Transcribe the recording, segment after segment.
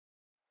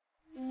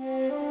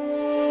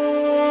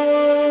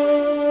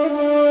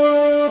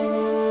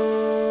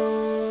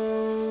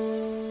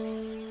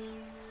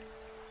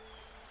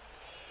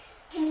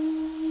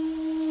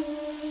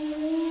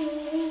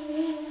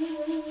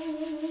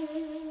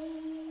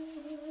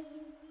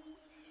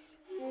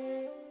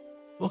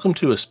Welcome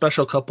to a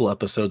special couple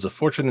episodes of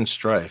Fortune and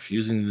Strife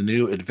using the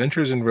new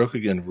Adventures in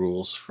Rokugan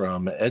rules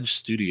from Edge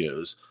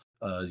Studios,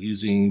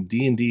 using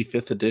D&D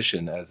 5th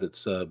edition as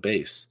its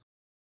base.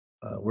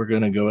 We're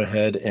going to go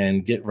ahead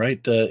and get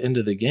right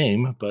into the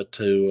game, but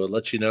to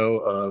let you know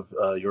of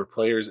your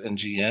players and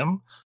GM,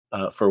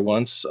 for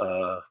once,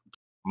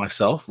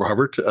 myself,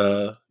 Robert,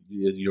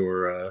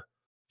 your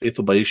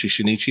faithful Bayushi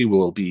Shinichi,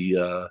 will be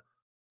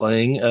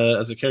playing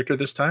as a character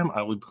this time.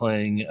 I will be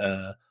playing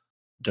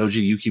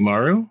Doji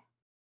Yukimaru.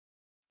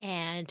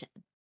 And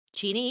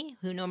Jeannie,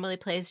 who normally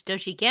plays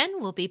Doji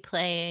Gen, will be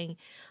playing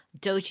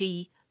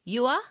Doji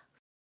Yua.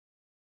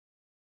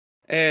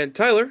 And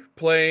Tyler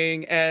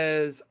playing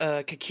as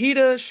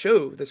Kikita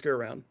Sho this go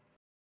around.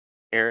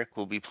 Eric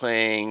will be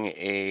playing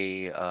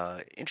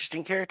a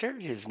interesting character.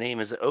 His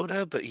name is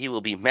Oda, but he will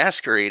be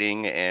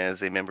masquerading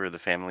as a member of the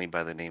family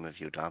by the name of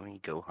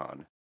Yodami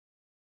Gohan.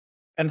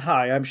 And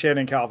hi, I'm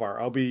Shannon Calvar.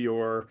 I'll be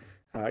your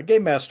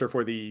game master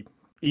for the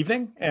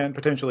evening and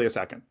potentially a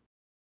second.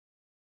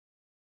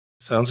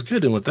 Sounds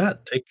good. And with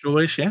that, take it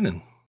away,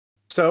 Shannon.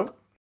 So,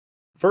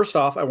 first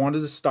off, I wanted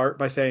to start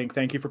by saying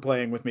thank you for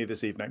playing with me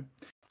this evening.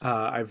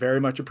 I very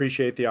much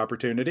appreciate the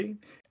opportunity,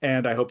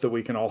 and I hope that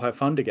we can all have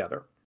fun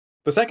together.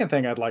 The second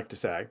thing I'd like to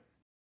say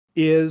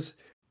is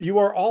you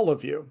are all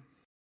of you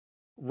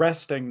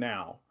resting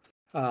now.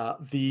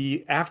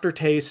 The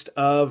aftertaste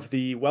of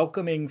the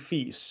welcoming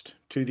feast,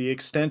 to the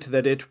extent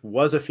that it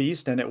was a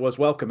feast and it was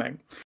welcoming,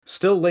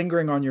 still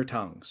lingering on your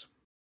tongues.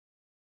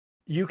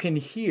 You can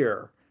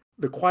hear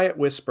the quiet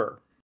whisper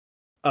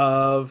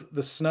of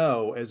the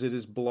snow as it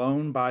is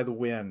blown by the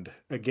wind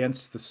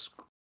against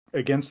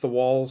the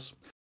walls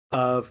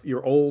of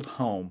your old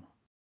home,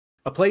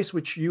 a place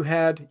which you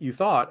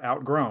thought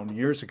outgrown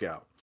years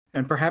ago,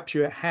 and perhaps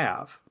you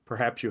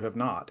have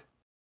not.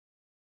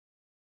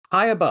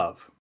 High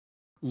above,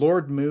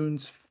 Lord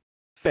Moon's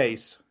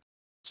face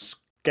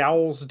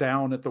scowls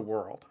down at the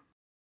world,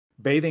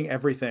 bathing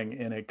everything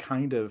in a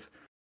kind of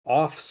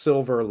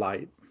off-silver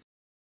light.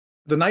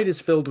 The night is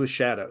filled with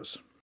shadows,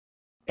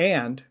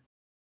 and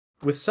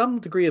with some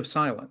degree of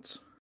silence.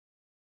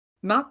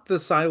 Not the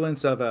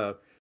silence of a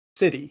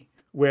city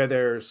where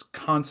there's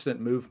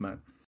constant movement,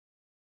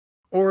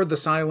 or the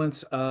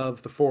silence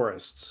of the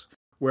forests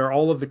where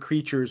all of the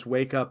creatures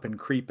wake up and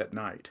creep at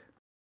night,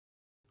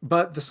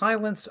 but the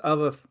silence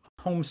of a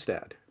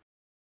homestead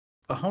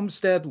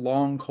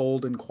long,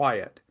 cold, and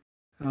quiet,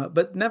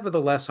 but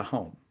nevertheless a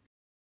home.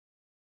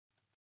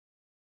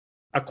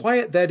 A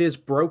quiet that is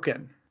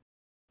broken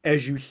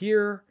as you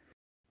hear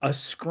a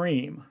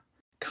scream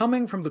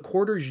coming from the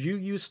quarters you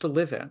used to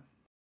live in.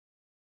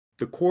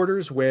 The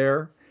quarters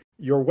where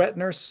your wet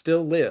nurse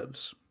still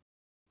lives,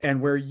 and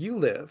where you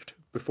lived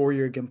before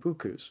your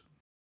Genpukus.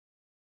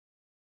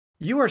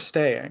 You are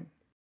staying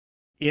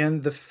in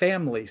the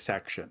family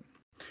section,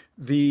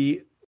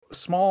 the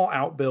small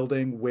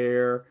outbuilding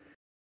where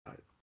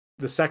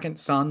the second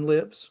son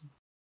lives,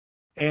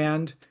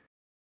 and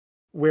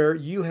where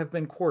you have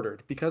been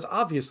quartered, because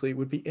obviously it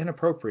would be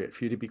inappropriate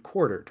for you to be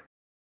quartered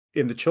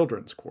in the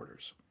children's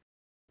quarters.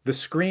 The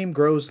scream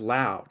grows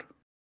loud,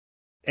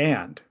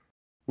 and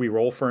we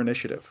roll for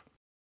initiative.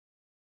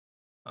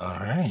 All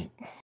right.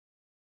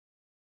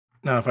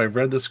 Now, if I've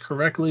read this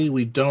correctly,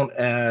 we don't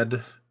add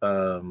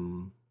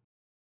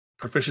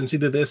proficiency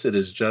to this. It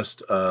is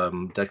just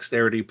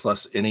dexterity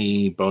plus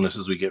any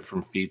bonuses we get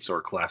from feats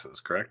or classes,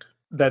 correct?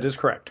 That is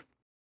correct.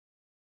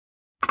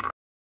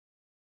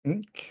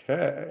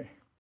 Okay.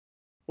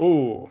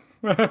 Ooh.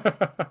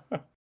 I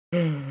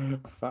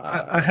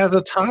have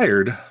a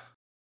tired.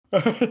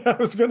 I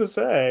was going to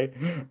say.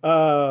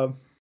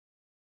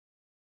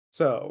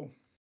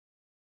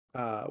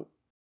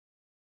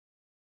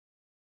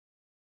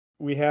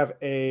 We have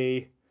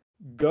a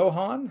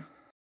Gohan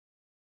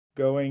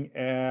going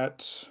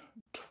at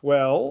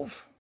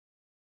 12.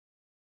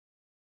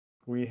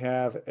 We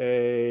have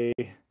a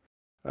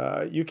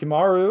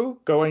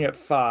Yukimaru going at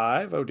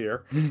 5. Oh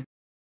dear.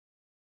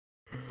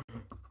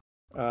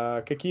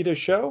 Kikita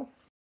Sho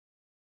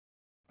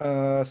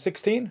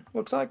 16,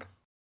 looks like.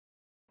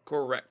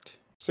 Correct.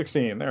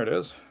 16, there it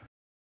is.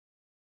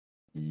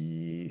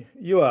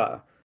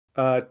 Yua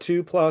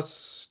 2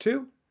 plus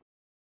 2.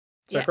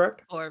 Is that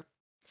correct? Or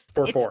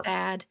 4. it's 4.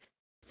 sad.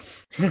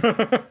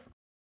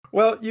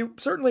 Well, you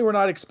certainly were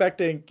not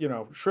expecting,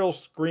 shrill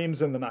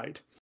screams in the night.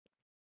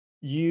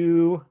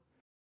 There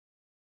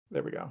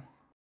we go.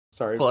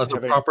 Sorry. Well, as a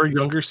proper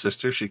younger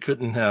sister, she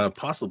couldn't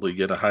possibly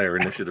get a higher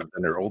initiative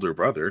than her older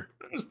brother.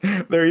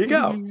 There you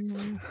go.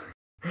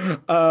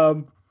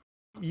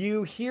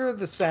 You hear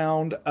the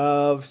sound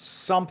of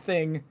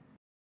something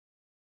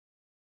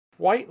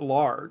quite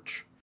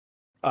large,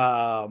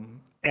 and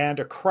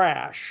a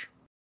crash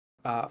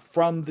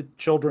from the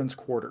children's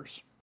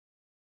quarters.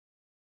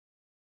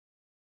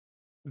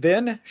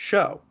 Then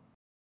Sho,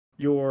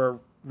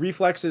 your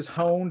reflexes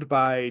honed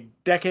by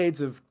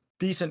decades of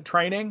decent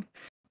training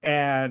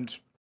and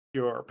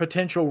your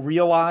potential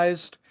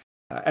realized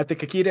at the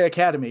Kikita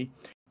Academy,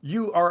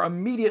 you are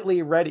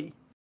immediately ready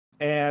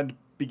and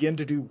begin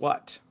to do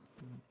what?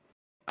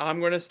 I'm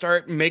going to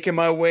start making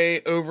my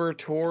way over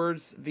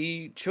towards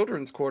the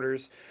children's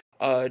quarters.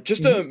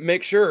 Just to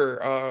make sure,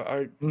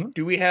 Mhm.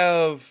 do we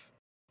have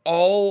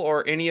all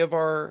or any of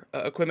our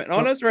equipment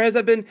on Well, us, or has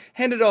that been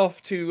handed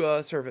off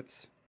to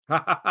servants?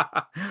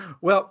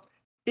 well,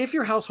 if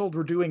your household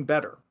were doing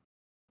better,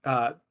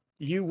 uh,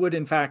 you would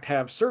in fact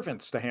have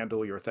servants to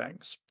handle your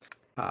things.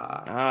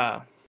 Uh,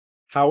 Ah,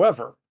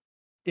 However,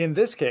 in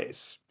this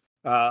case,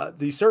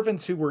 the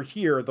servants who were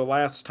here the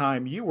last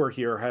time you were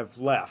here have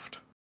left,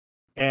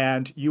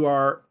 and you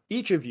are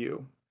each of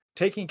you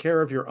taking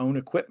care of your own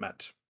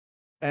equipment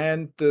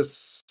and to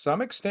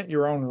some extent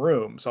your own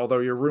rooms, although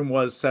your room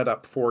was set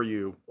up for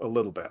you a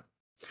little bit.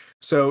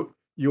 So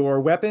your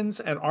weapons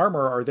and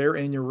armor are there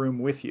in your room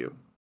with you,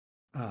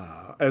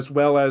 as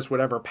well as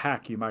whatever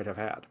pack you might have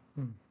had.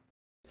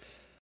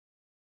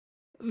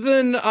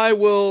 then I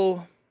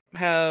will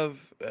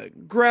have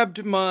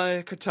grabbed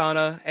my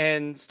katana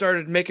and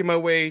started making my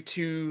way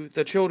to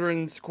the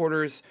children's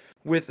quarters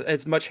with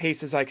as much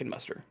haste as I can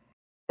muster.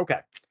 Okay,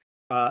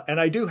 and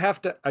I do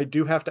have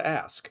to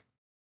ask,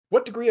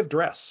 what degree of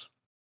dress?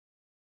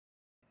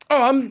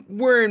 Oh, I'm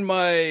wearing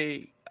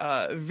my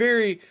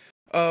very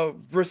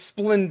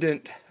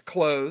resplendent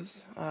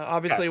clothes. Okay,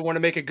 Obviously, I want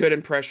to make a good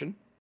impression.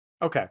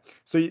 okay.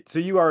 So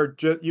you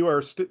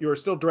are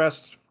still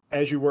dressed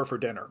as you were for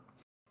dinner.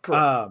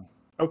 Correct.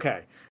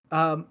 Okay.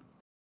 Um,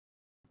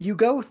 you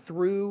go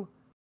through,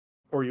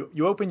 or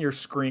you open your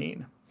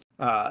screen,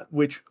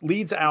 which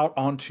leads out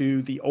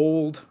onto the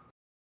old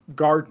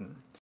garden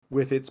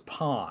with its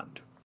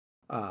pond.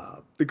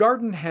 The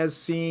garden has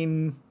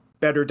seen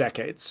better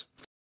decades.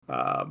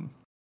 Um,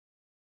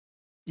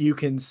 you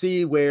can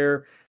see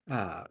where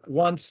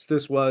once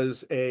this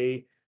was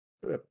a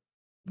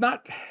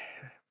not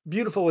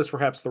beautiful is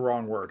perhaps the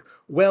wrong word,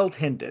 well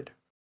tended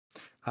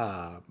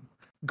um,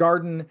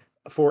 garden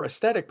for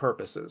aesthetic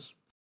purposes.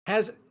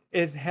 Has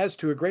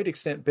to a great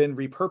extent been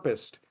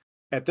repurposed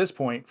at this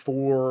point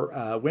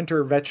for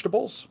winter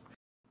vegetables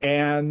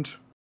and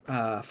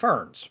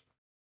ferns,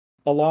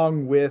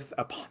 along with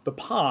the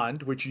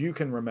pond, which you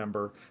can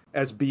remember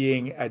as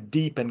being a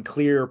deep and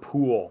clear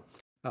pool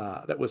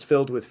that was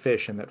filled with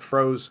fish and that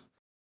froze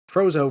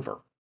over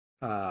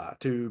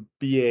to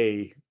be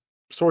a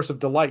source of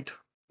delight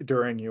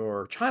during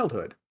your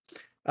childhood,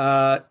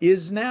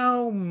 is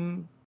now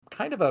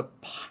kind of a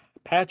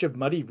patch of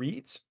muddy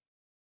reeds.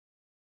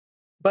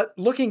 But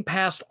looking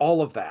past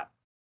all of that,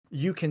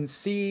 you can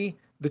see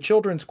the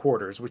children's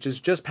quarters, which is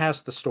just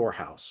past the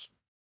storehouse.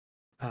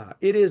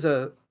 It is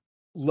a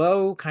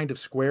low, kind of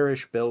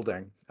squarish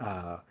building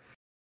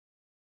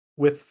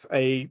with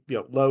a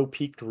low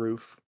peaked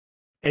roof.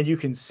 And you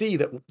can see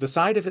that the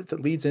side of it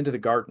that leads into the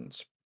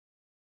gardens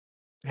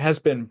has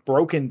been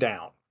broken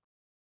down,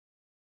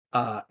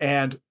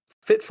 and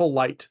fitful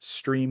light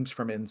streams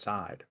from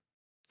inside.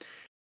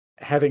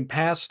 Having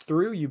passed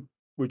through,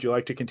 would you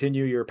like to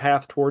continue your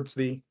path towards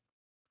the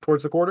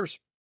quarters?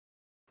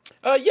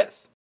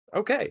 Yes.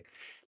 Okay.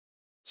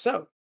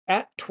 So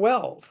at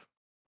 12,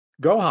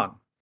 Gohan.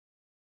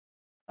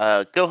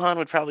 Gohan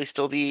would probably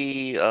still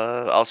be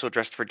also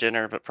dressed for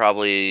dinner, but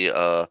probably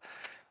a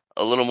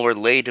little more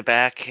laid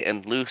back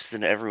and loose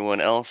than everyone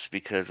else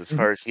because, as Mhm,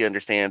 far as he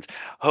understands,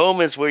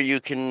 home is where you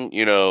can,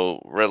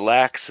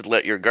 relax and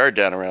let your guard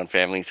down around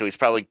family. So he's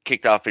probably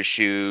kicked off his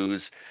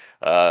shoes.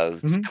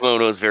 mhm.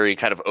 Kimono's very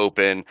kind of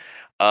open.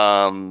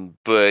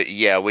 But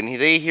yeah, when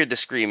they hear the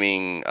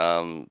screaming,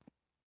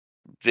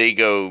 they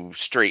go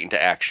straight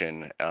into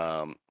action.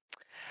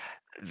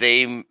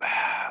 They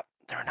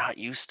they're not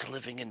used to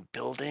living in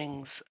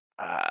buildings.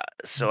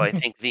 So I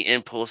think the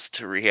impulse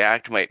to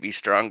react might be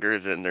stronger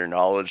than their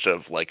knowledge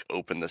of like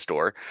open the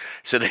store.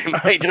 So they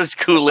might just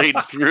Kool-Aid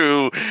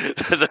through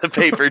the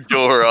paper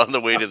door on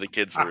the way to the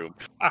kids' room.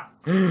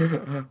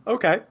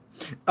 Okay.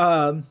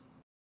 Um,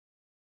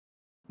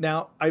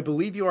 Now, I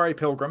believe you are a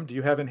pilgrim. Do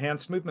you have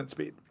enhanced movement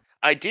speed?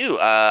 I do.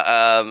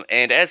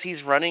 And as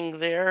he's running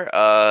there,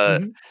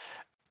 Mhm,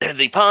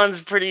 the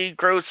pond's pretty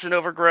gross and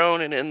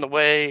overgrown and in the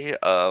way.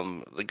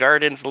 The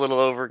garden's a little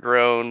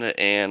overgrown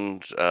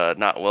and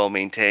not well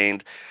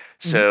maintained.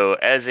 mhm, So,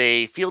 as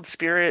a field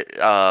spirit,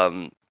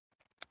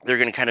 they're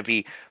going to kind of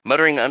be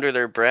muttering under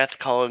their breath,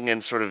 calling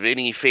in sort of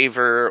any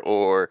favor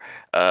or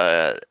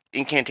uh,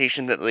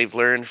 incantation that they've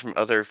learned from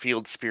other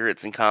field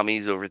spirits and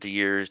commies over the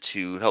years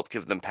to help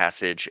give them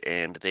passage.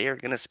 And they are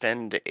going to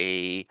spend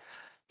a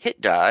hit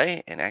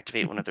die and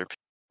activate one of their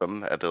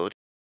abilities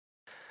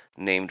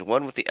named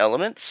One with the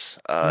Elements.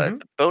 It's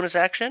mhm. a bonus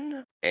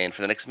action, and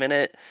for the next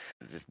minute,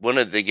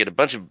 they get a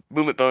bunch of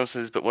movement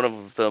bonuses, but one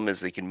of them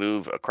is they can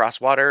move across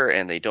water,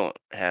 and they don't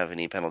have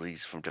any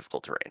penalties from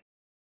difficult terrain.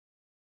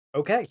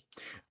 Okay.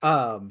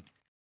 Um,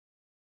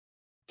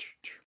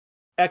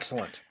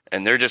 Excellent.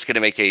 And they're just going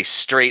to make a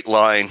straight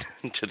line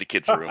to the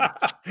kids' room.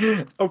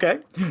 Okay.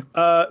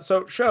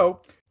 So show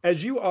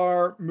as you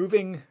are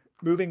moving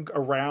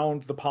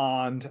around the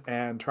pond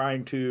and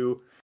trying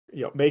to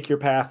make your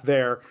path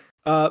there,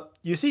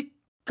 you see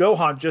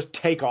Gohan just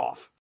take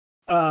off,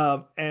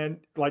 and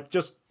like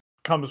just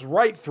comes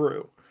right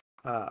through.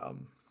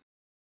 Um,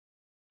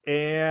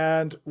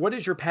 And what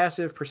is your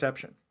passive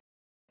perception?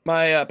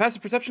 My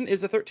passive perception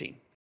is a 13.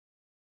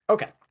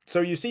 Okay,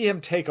 so you see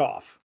him take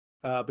off,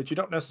 but you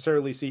don't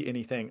necessarily see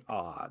anything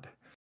odd.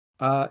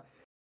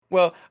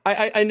 Well,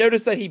 I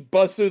noticed that he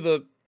busts through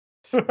the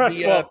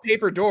Well,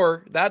 paper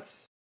door.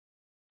 That's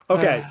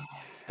okay,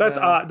 that's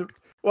uh, odd.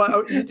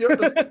 Well,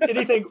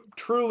 anything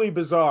truly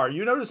bizarre.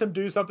 You notice him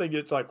do something,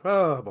 it's like,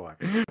 oh boy.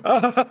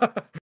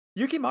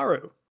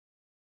 Yukimaru,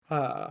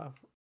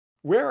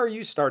 where are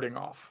you starting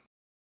off?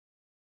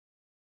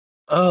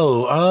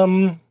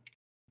 Oh,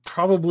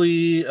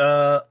 probably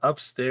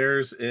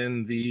upstairs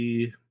in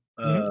the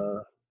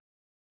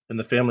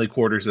family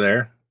quarters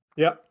there.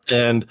 Yep.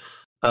 And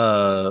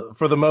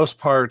for the most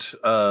part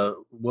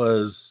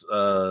was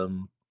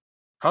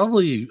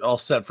probably all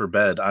set for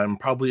bed. I'm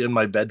probably in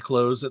my bed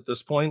clothes at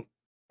this point,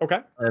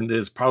 Okay. and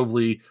is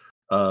probably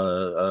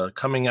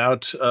coming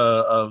out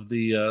of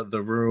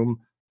the room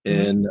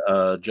in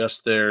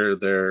just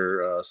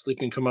their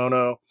sleeping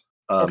kimono.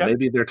 Okay.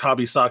 Maybe their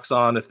tabi socks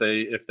on if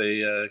they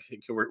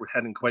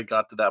hadn't quite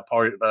got to that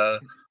part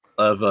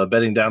of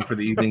bedding down for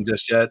the evening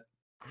just yet.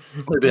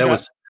 Maybe I Okay.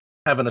 was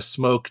having a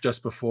smoke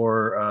just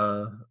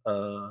before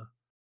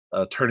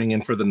turning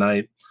in for the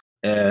night,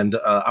 and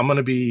I'm going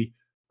to be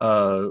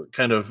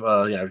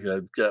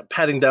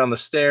patting down the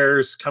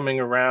stairs, coming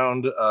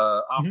around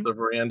off the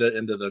veranda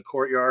into the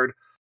courtyard,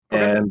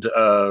 Okay. and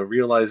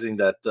realizing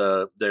that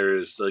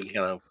there's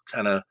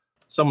kind of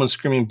someone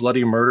screaming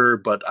bloody murder,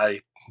 but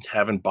I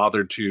haven't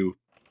bothered to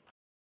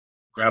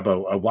grab a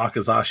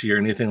wakizashi or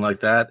anything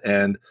like that,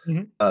 and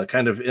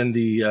kind of in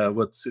the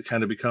what's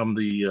kind of become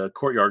the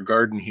courtyard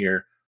garden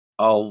here,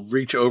 I'll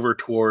reach over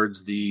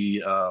towards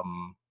the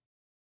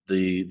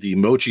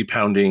mochi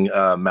pounding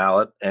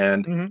mallet,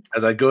 and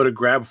as I go to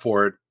grab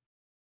for it,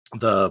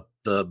 the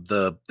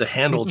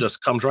handle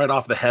just comes right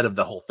off the head of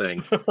the whole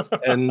thing,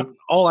 and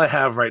all I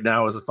have right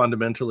now is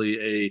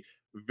fundamentally a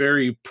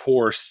very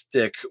poor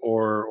stick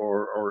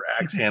or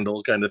axe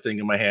handle kind of thing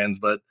in my hands,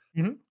 but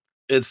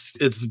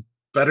it's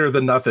better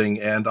than nothing,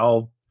 and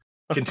I'll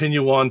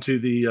continue on to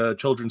the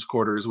children's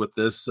quarters with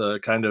this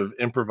kind of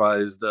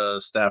improvised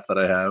staff that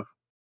I have.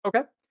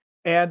 Okay.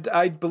 And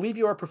I believe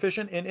you are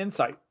proficient in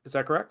insight. Is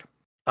that correct?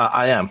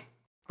 I am.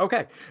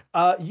 Okay.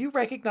 You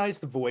recognize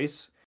the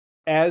voice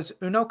as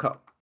Unoko,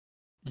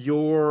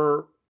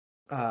 your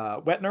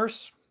wet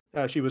nurse.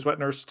 She was wet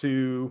nurse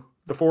to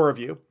the four of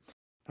you,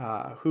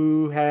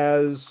 who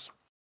has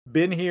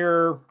been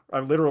here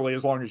literally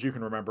as long as you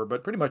can remember,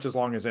 but pretty much as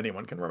long as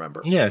anyone can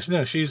remember. Yeah,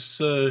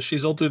 she's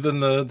older than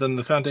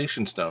the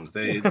foundation stones.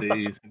 They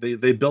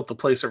built the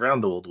place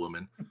around the old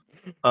woman.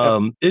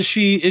 Is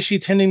she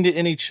tending to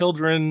any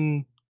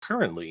children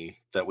currently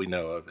that we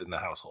know of in the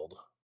household?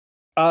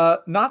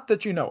 Not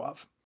that you know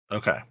of.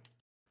 Okay.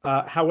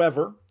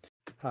 However,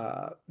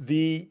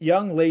 the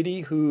young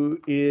lady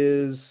who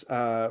is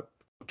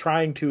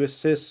trying to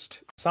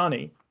assist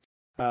Sani,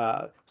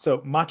 so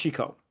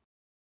Machiko,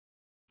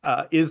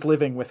 is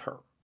living with her.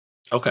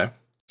 Okay.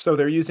 So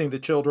they're using the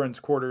children's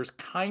quarters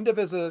kind of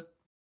as a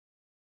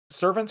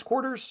servants'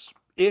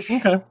 quarters-ish.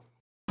 Okay.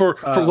 For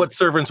what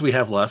servants we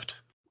have left.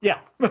 Yeah.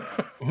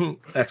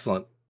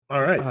 Excellent.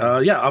 All right.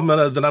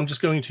 I'm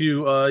just going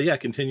to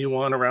continue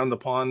on around the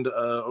pond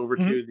over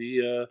to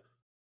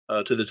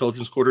the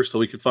children's quarters till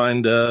we can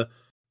find out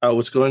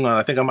what's going on.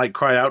 I think I might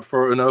cry out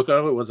for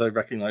Unoko as I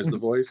recognize the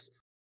voice,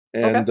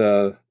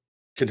 and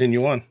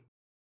continue on.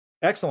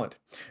 Excellent.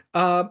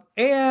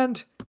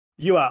 And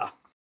Yua.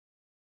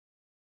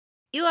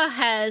 Yua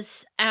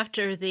has,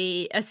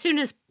 as soon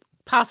as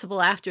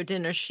possible after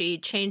dinner, she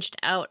changed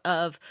out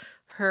of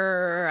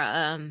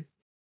her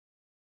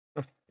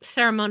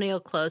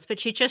ceremonial clothes, but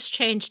she just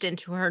changed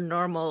into her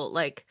normal,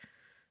 like,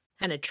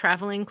 kind of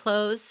traveling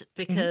clothes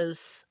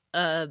because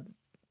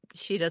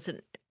she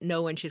doesn't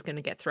know when she's going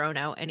to get thrown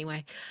out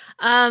anyway.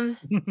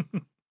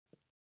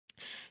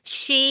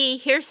 She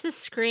hears the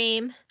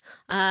scream.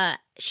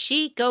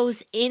 She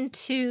goes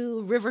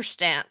into river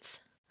stance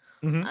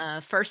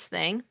first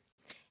thing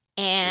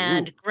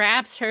and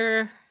grabs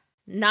her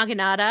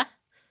naginata,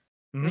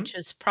 which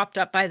is propped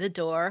up by the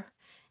door,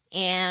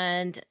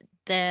 and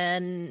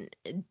then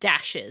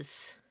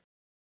dashes.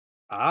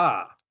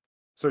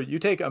 So you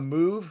take a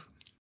move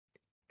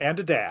and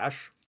a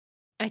dash.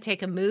 I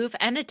take a move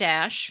and a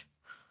dash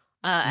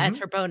as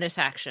her bonus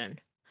action.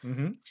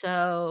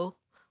 So,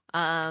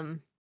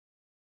 and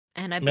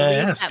I May I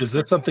believe ask, is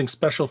that something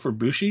special for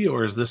Bushi,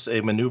 or is this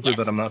a maneuver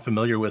that I'm not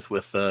familiar with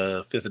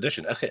 5th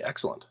edition? Okay,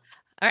 excellent.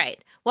 All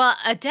right. Well,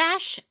 a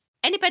dash,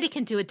 anybody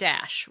can do a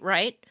dash,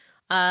 right?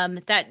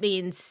 That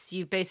means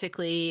you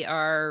basically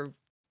are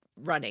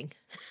running.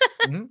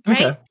 Right?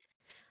 Okay.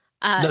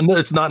 No,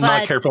 it's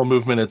not careful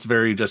movement. It's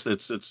very just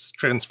it's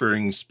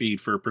transferring speed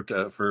for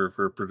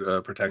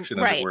protection,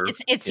 as it were.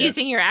 It's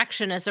using your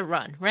action as a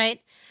run,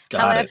 right?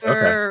 Got it.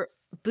 However,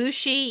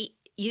 Bushi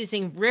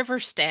using river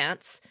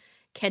stance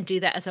can do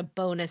that as a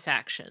bonus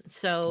action.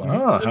 So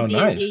in D&D,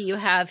 nice. you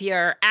have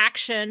your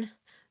action,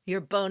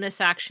 your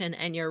bonus action,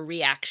 and your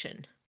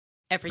reaction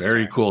every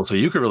Very turn. cool. So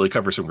you could really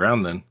cover some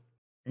ground then.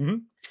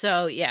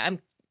 So yeah,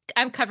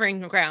 I'm covering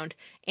the ground.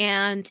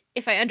 And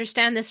if I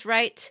understand this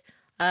right,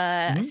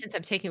 Mhm. since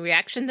I'm taking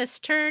reaction this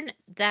turn,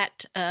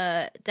 that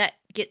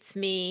gets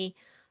me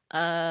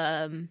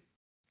um,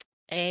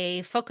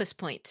 a focus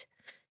point,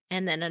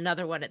 and then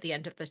another one at the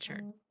end of the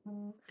turn.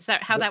 Is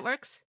that how Th- that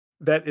works?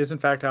 That is, in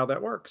fact, how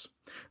that works.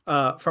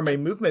 From a Okay.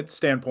 movement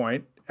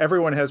standpoint,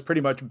 everyone has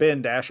pretty much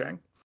been dashing.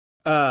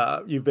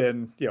 You've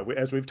been,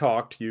 as we've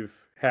talked, you've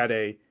had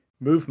a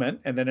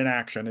movement and then an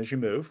action as you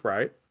move,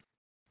 right?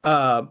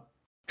 Uh,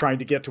 Trying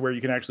to get to where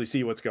you can actually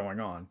see what's going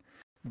on.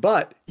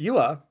 But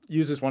Yua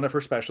uses one of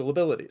her special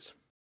abilities.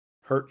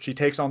 She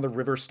takes on the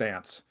river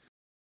stance.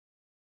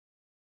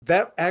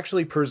 That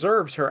actually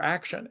preserves her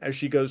action as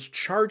she goes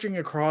charging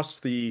across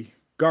the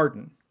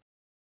garden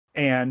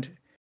and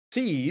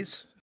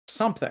sees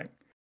something.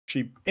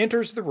 She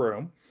enters the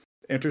room,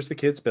 enters the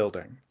kids'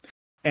 building,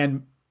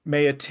 and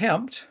may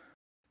attempt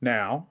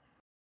now,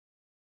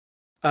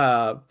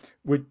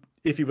 would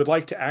if you would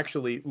like to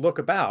actually look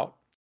about,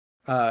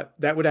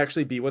 that would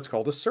actually be what's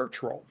called a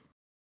search roll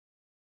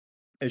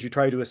as you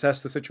try to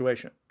assess the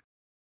situation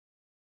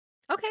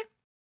Okay.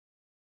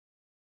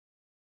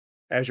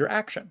 as your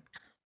action.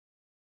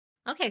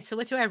 Okay. So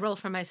what do I roll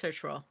for my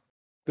search roll?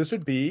 This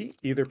would be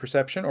either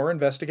perception or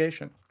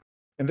investigation.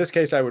 In this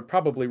case, I would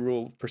probably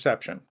rule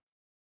perception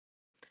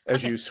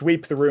as Okay. you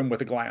sweep the room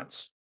with a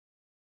glance.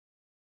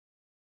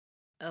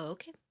 Oh,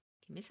 okay.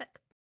 Give me a sec.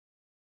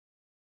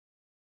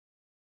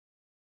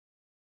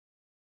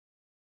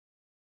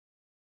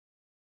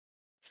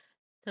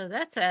 So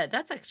that's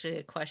actually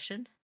a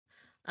question.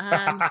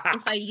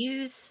 If I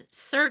use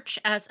search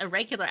as a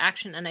regular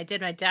action and I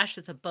did my dash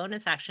as a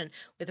bonus action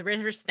with a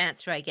river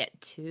stance, do I get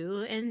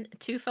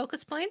two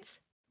focus points?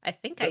 I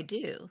think I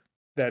do.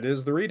 That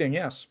is the reading,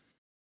 yes.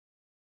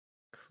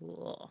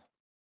 Cool.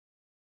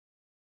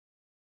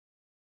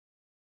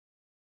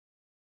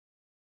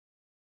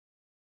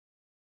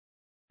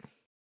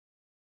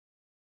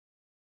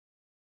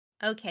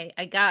 Okay,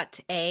 I got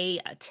a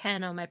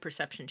 10 on my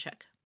perception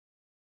check.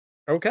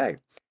 Okay.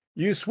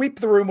 You sweep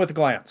the room with a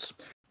glance.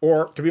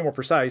 Or, to be more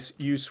precise,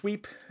 you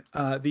sweep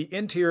the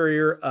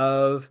interior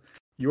of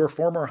your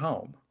former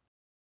home.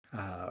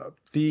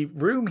 The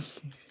room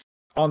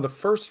on the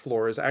first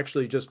floor is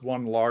actually just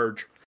one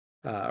large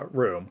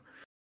room.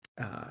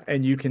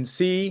 And you can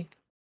see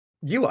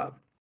Yua.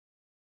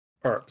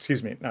 Or,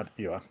 excuse me, not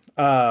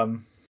Yua.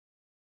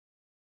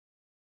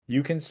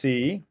 You can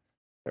see,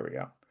 there we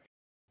go,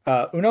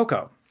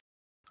 Unoko.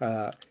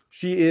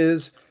 She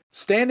is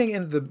standing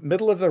in the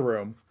middle of the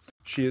room.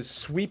 She is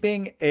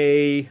sweeping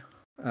a.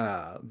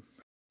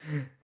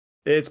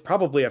 It's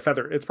probably a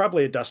feather. It's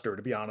probably a duster,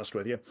 to be honest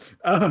with you.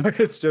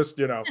 It's just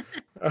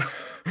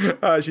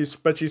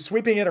she's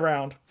sweeping it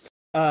around,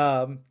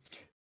 um,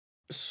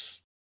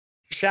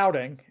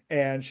 shouting,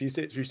 and she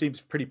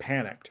seems pretty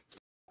panicked.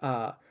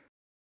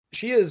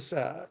 She is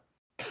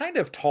kind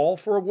of tall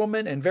for a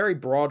woman and very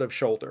broad of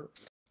shoulder,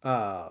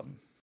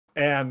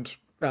 and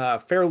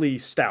fairly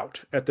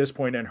stout at this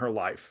point in her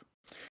life.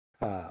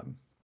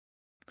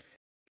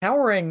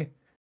 Cowering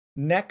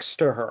next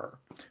to her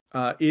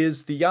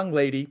is the young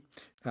lady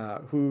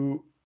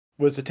who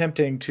was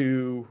attempting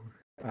to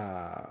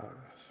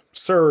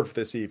serve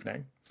this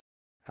evening.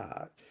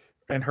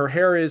 And her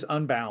hair is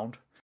unbound,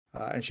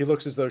 and she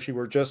looks as though she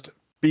were just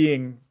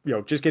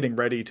just getting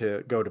ready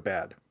to go to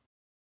bed.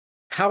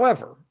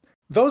 However,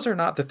 those are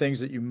not the things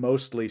that you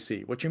mostly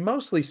see. What you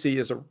mostly see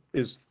is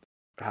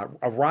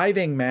a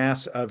writhing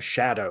mass of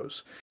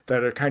shadows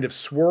that are kind of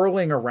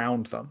swirling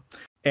around them.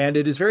 And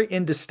it is very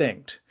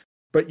indistinct,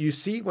 but you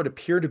see what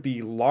appear to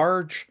be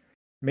large,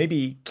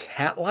 maybe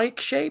cat-like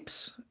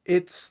shapes.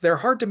 They're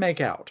hard to make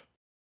out.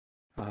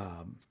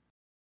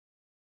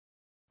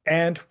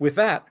 And with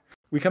that,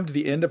 we come to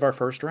the end of our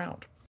first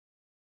round.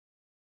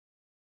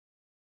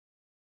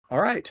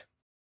 All right.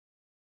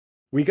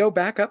 We go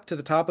back up to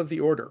the top of the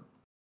order.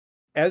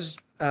 As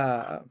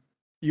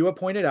Yua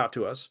pointed out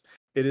to us,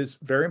 it is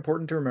very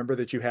important to remember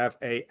that you have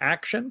a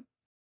action,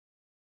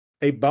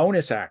 a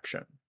bonus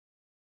action,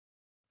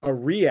 a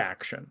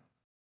reaction,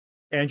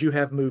 and you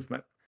have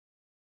movement.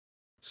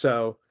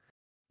 So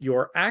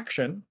your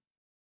action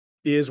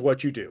is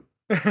what you do.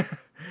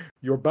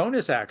 Your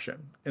bonus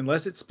action,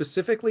 unless it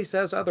specifically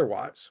says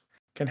otherwise,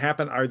 can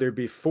happen either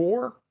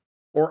before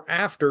or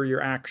after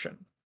your action,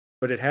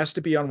 but it has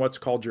to be on what's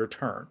called your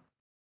turn.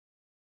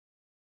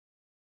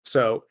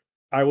 So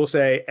I will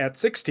say at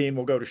 16,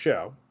 we'll go to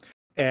show,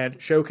 and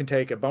show can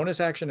take a bonus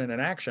action and an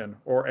action,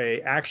 or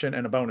a action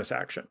and a bonus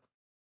action.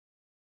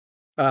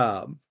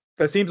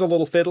 That seems a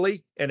little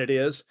fiddly, and it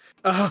is,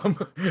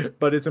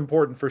 but it's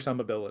important for some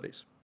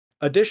abilities.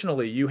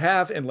 Additionally, you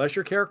have, unless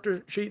your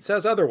character sheet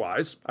says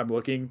otherwise, I'm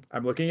looking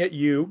at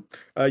you,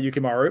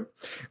 Yukimaru.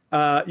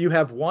 You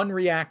have one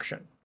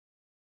reaction.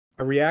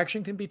 A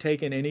reaction can be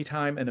taken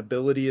anytime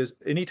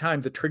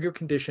anytime the trigger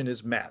condition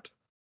is met,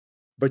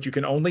 but you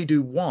can only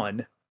do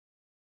one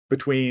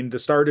between the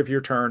start of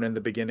your turn and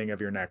the beginning of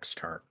your next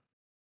turn.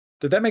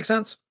 Did that make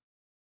sense?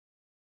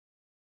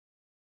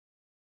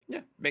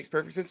 Yeah, makes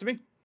perfect sense to me.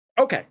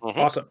 Okay,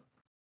 awesome.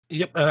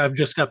 Yep, I've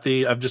just got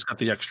the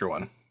extra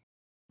one.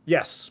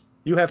 Yes,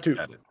 you have 2.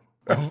 Got it.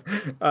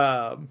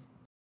 Mhm.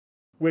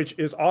 Which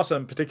is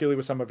awesome, particularly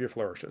with some of your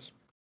flourishes.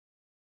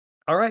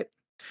 All right.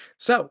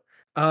 So,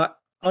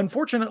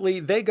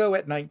 unfortunately, they go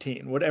at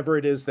 19, whatever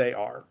it is they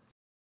are.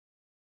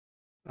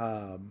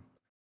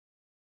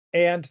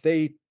 And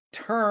they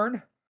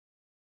turn,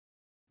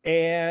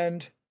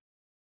 and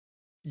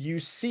you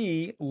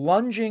see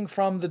lunging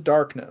from the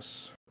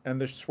darkness and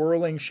the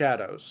swirling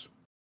shadows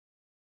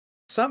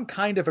some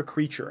kind of a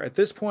creature. At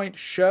this point,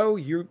 Sho,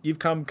 you've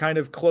come kind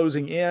of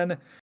closing in.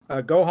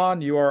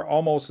 Gohan, you are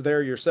almost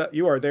there yourself.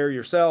 You are there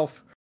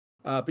yourself,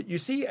 but you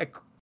see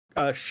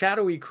a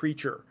shadowy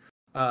creature,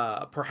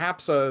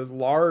 perhaps a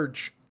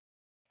large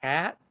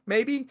cat,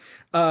 maybe,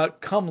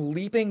 come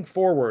leaping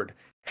forward,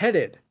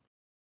 headed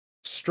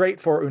straight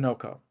for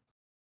Unoko.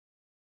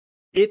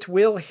 It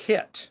will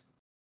hit.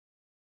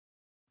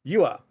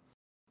 Yua,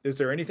 is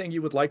there anything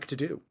you would like to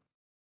do?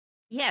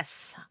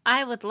 Yes,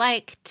 I would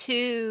like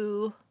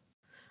to.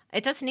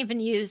 It doesn't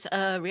even use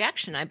a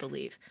reaction, I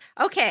believe.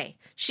 Okay,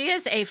 she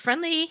is a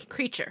friendly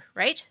creature,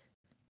 right?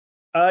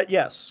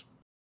 Yes.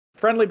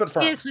 Friendly but She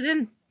firm. is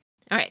within.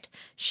 All right,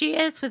 she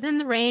is within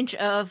the range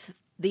of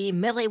the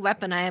melee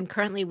weapon I am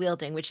currently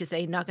wielding, which is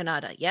a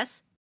Naginata.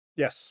 Yes.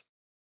 Yes.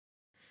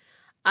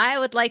 I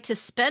would like to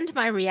spend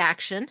my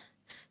reaction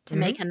to Mhm.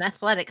 make an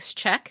athletics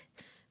check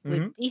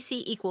with Mhm.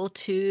 DC equal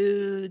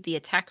to the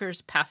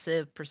attacker's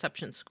passive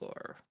perception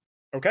score.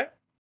 Okay.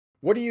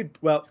 What are you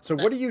what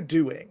are you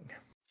doing?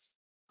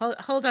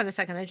 Hold on a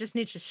second. I just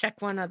need to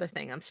check one other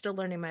thing. I'm still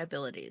learning my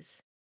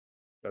abilities.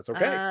 That's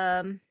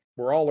okay.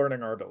 We're all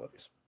learning our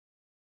abilities.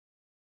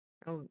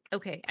 Oh,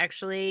 okay.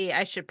 Actually,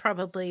 I should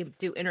probably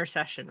do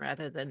intercession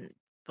rather than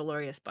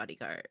Valorious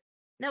Bodyguard.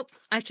 Nope,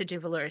 I should do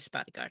Valorious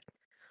Bodyguard.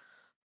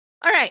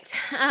 All right.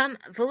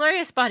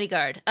 Valorious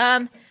Bodyguard.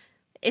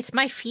 It's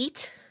my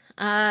feat.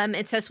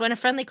 It says when a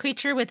friendly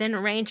creature within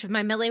range of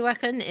my melee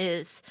weapon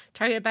is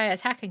targeted by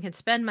attack, I can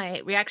spend my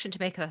reaction to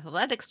make an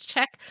athletics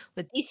check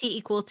with DC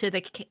equal to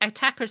the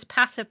attacker's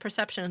passive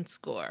perception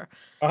score.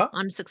 Uh-huh.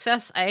 On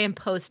success, I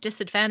impose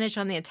disadvantage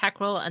on the attack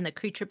roll, and the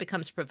creature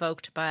becomes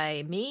provoked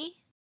by me.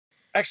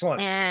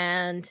 Excellent.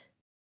 And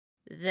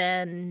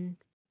then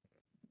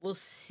we'll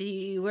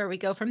see where we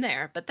go from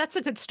there. But that's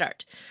a good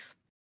start.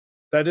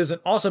 That is an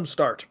awesome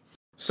start.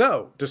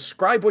 So,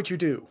 describe what you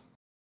do.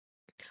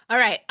 All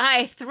right,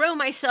 I throw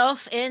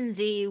myself in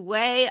the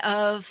way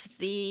of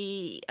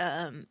the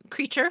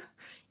creature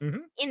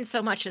in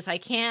so much as I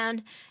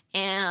can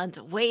and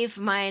wave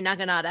my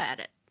Naginata at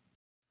it.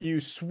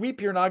 You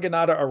sweep your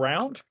Naginata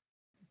around,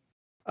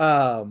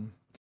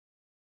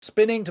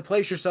 spinning to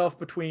place yourself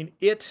between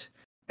it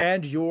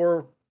and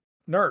your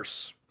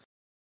nurse.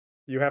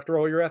 You have to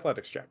roll your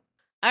athletics check.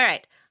 All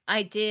right,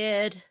 I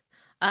did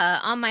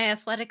on my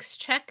athletics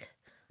check.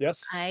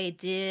 Yes. I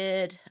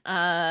did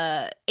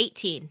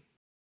 18.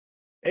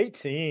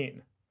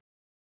 18.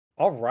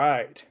 All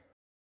right.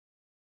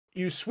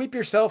 You sweep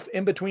yourself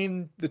in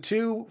between the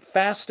two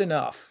fast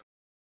enough,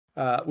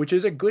 which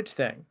is a good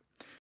thing,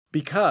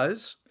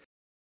 because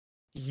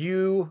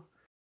you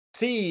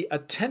see a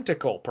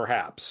tentacle,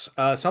 perhaps,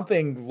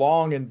 something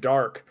long and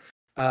dark,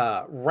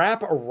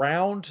 wrap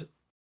around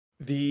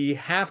the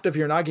haft of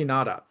your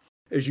Naginata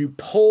as you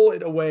pull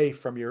it away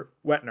from your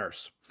wet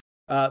nurse.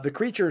 The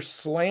creature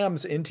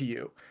slams into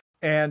you,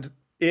 and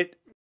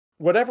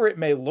whatever it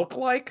may look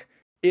like,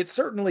 it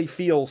certainly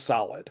feels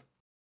solid.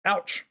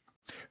 Ouch.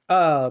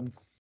 Go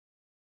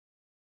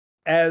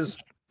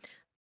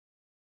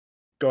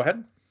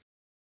ahead.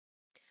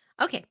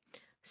 Okay.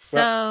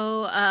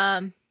 So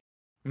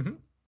Mhm.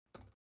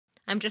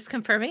 I'm just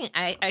confirming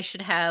I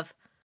should have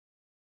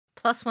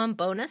 +1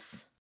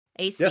 bonus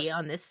AC Yes.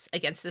 on this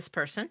against this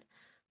person.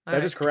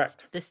 That is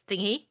correct. This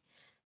thingy.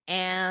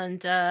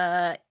 And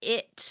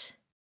it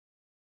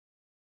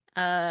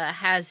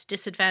has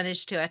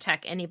disadvantage to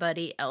attack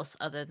anybody else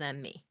other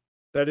than me.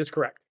 That is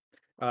correct.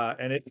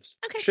 And it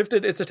Okay.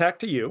 shifted its attack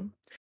to you.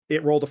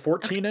 It rolled a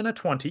 14 and a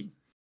 20.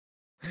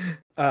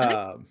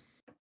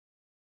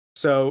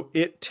 So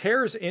it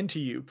tears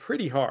into you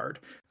pretty hard,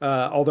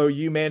 although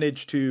you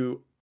manage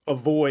to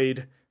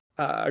avoid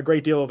a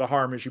great deal of the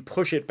harm as you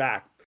push it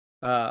back.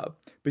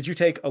 But you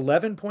take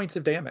 11 points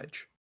of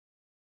damage.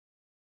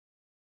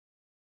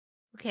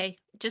 Okay,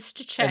 just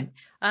to check.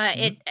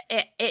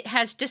 It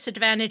has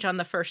disadvantage on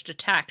the first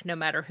attack, no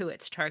matter who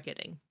it's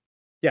targeting.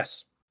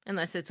 Yes.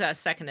 Unless it's a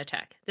second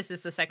attack. This is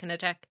the second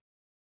attack?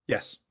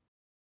 Yes.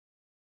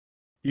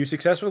 You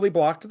successfully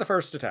blocked the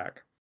first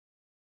attack.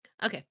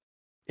 Okay.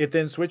 It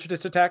then switched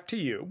its attack to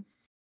you.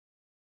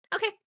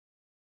 Okay.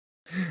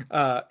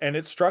 And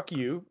it struck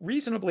you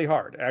reasonably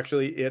hard.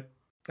 Actually, it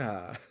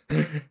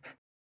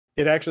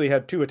actually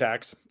had 2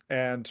 attacks,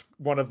 and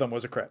one of them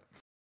was a crit.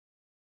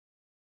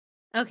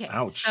 Okay.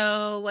 Ouch.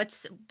 So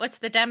what's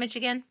the damage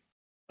again?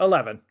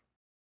 11.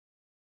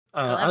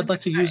 11? I'd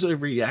like to use a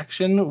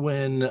reaction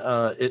when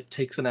it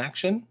takes an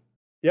action.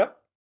 Yep.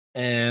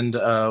 And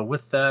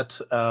with that,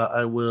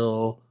 I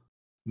will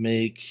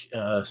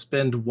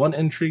spend 1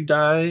 intrigue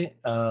die,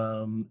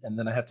 and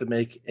then I have to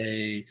make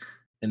a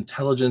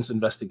intelligence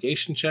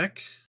investigation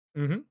check.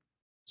 Mm-hmm.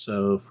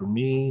 So for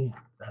me,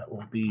 that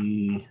will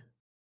be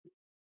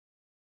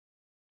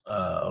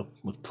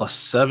with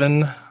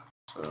 +7.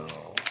 So,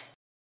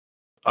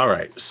 all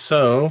right.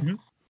 So Mhm.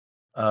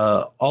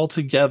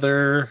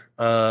 altogether,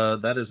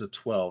 that is a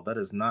 12. That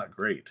is not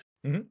great.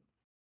 Mhm.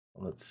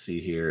 Let's see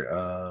here.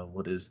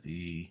 What is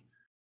the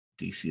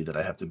DC that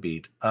I have to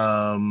beat?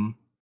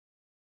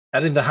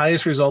 Adding the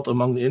highest result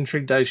among the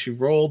intrigue dice you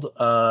rolled.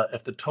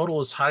 If the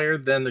total is higher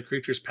than the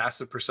creature's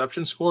passive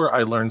perception score,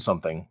 I learn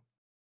something.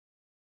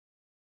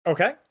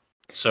 Okay.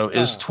 So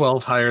is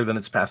 12 higher than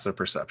its passive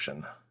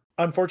perception?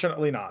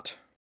 Unfortunately not.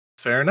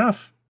 Fair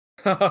enough.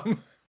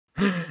 Um,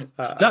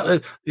 I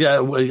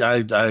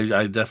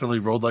definitely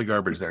rolled like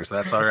garbage there, so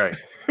that's all right.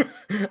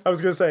 I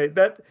was going to say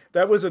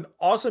that was an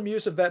awesome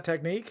use of that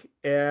technique,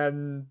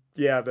 and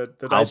yeah, the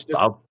dice just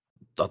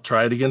I'll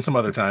try it again some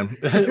other time.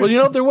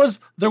 Well,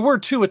 there were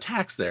 2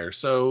 attacks there,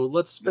 so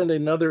let's spend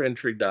another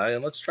intrigue die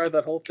and let's try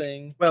that whole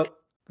thing. well,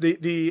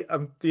 the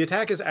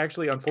attack is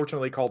actually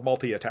unfortunately called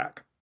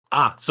multi-attack.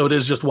 So it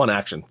is just 1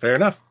 action. Fair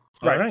enough.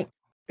 All right.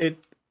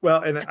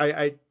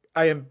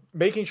 I am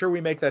making sure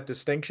we make that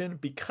distinction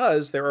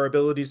because there are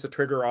abilities that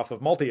trigger off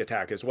of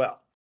multi-attack as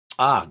well.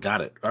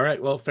 Got it. All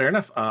right. Well, fair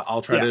enough.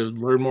 I'll try to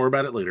learn more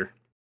about it later.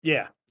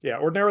 Yeah.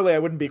 Ordinarily, I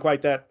wouldn't be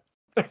quite that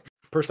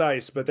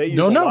precise, but they use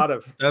a lot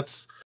of.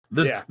 This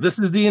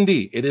is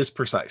D&D. It is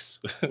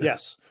precise.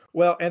 Yes.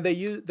 Well, and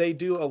they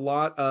do a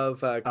lot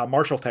of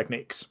martial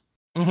techniques.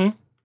 Mm-hmm.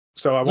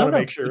 So I want to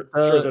make sure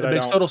that it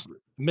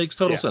makes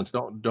total sense.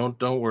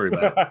 Don't worry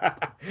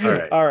about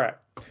it. All right.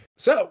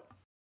 So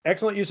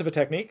excellent use of a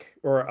technique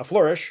or a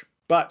flourish,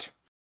 but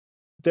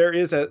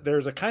there's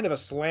a kind of a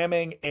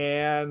slamming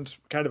and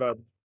kind of a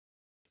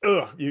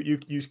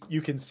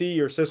you can see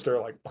your sister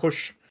like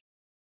push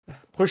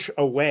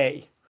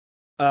away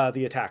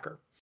the attacker.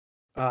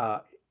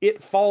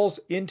 It falls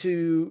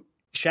into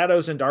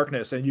shadows and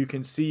darkness, and you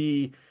can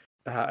see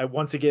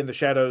once again the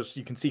shadows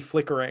you can see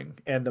flickering,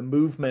 and the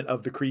movement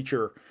of the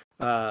creature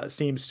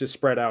seems to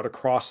spread out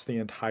across the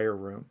entire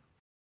room.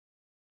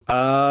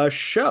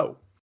 Show.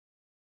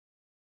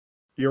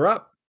 You're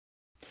up.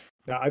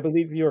 Now, I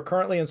believe you are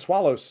currently in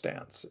Swallow's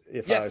stance,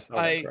 if I saw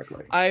that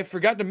correctly. I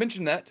forgot to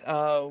mention that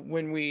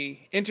when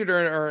we entered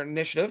our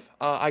initiative,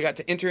 I got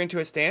to enter into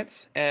a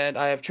stance, and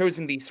I have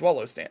chosen the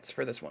Swallow stance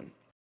for this one.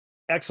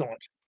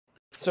 Excellent.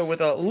 So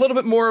with a little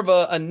bit more of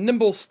a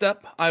nimble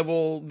step, I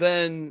will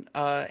then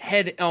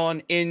head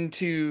on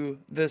into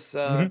this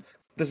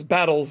this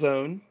battle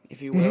zone,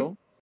 if you will.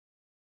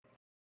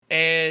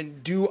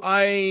 And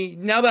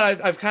now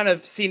that I've kind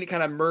of seen it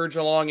kind of merge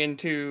along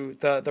into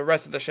the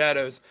rest of the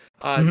shadows,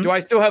 do I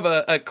still have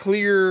a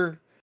clear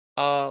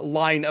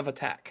line of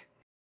attack?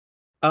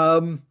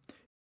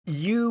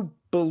 You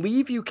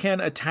believe you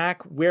can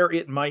attack where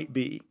it might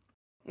be.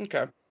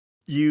 Okay.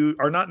 You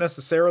are not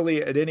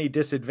necessarily at any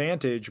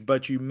disadvantage,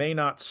 but you may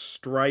not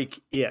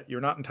strike it.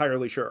 You're not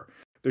entirely sure.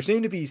 There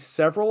seem to be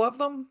several of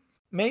them,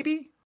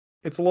 maybe?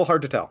 It's a little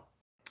hard to tell.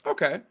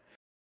 Okay.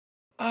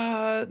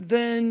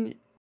 Then...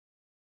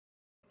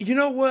 You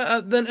know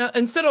what? Then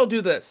instead I'll do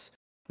this.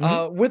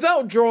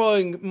 Without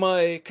drawing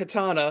my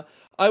katana,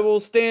 I will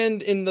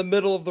stand in the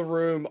middle of the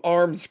room,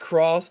 arms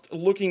crossed,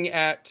 looking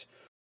at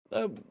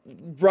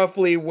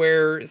roughly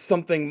where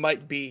something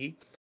might be,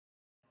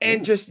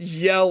 and just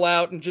yell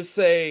out and just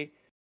say,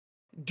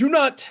 "Do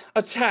not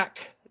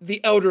attack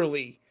the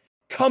elderly.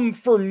 Come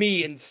for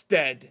me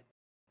instead."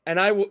 And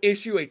I will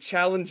issue a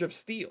challenge of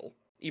steel,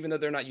 even though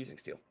they're not using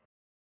steel.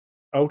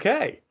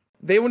 Okay.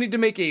 They will need to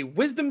make a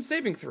wisdom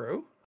saving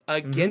throw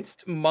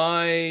against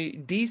my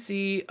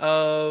DC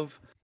of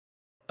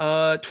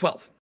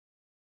 12.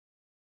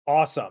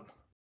 Awesome.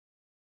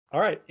 All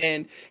right.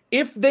 And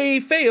if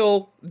they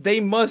fail, they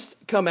must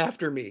come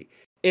after me.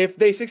 If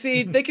they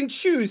succeed, they can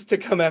choose to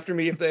come after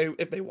me if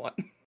they want.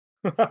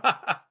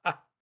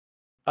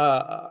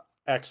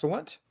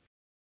 Excellent.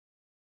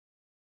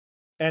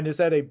 And is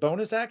that a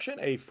bonus action,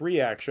 a free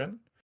action,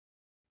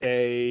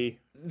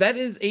 That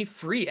is a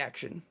free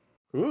action.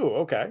 Ooh,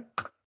 okay.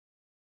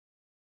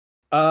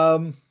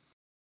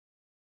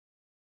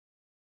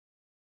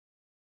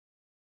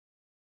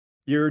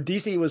 Your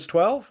DC was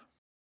 12?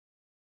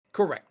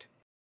 Correct.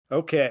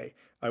 Okay.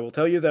 I will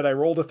tell you that I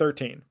rolled a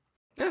 13.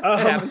 It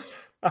happens.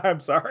 I'm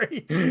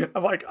sorry.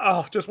 I'm like,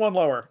 oh, just one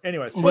lower.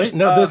 Anyways. Wait,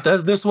 no,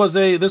 this was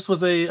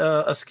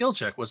a skill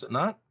check, was it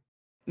not?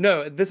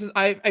 No, this is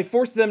I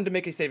forced them to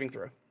make a saving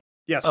throw.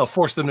 Yes. Oh,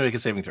 force them to make a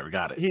saving throw.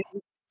 Got it.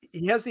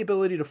 He has the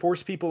ability to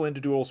force people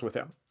into duels with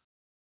him.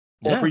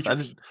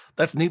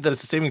 That's neat that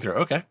it's a saving throw.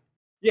 Okay.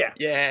 Yeah.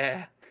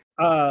 Yeah.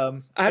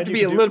 I have to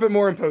be a little bit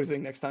more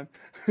imposing next time.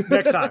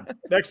 Next time.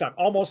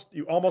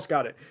 You almost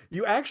got it.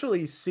 You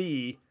actually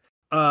see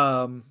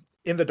in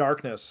the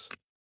darkness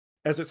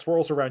as it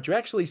swirls around, you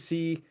actually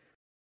see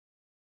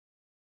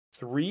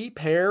 3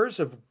 pairs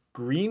of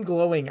green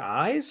glowing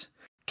eyes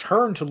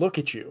turn to look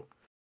at you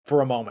for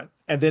a moment,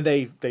 and then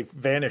they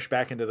vanish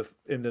back into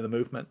the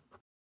movement.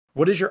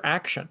 What is your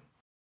action?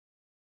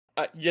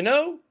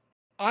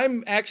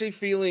 I'm actually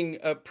feeling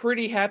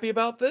pretty happy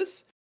about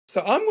this.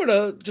 So I'm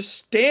gonna just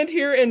stand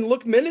here and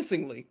look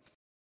menacingly.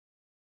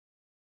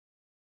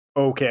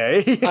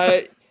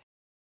 Okay.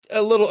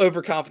 A little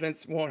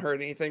overconfidence won't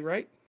hurt anything,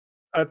 right?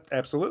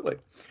 Absolutely.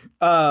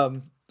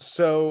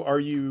 So are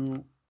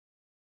you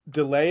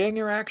delaying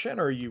your action?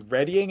 Are you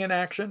readying an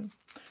action?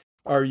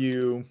 Are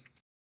you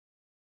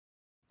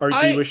or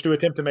do you wish to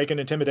attempt to make an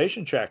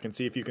intimidation check and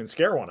see if you can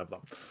scare one of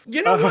them?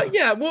 You know what?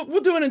 Yeah,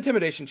 we'll do an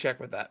intimidation check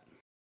with that.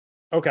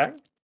 Okay.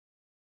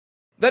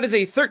 That is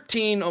a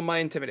 13 on my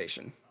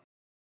intimidation.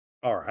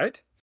 All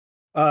right.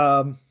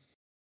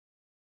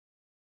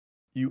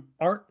 You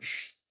aren't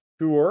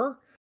sure,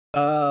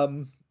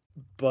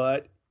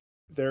 but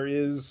there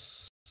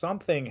is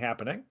something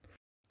happening.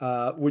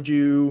 Would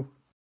you?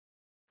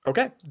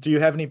 Okay. Do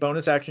you have any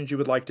bonus actions you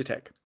would like to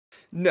take?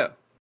 No.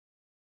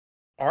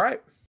 All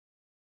right.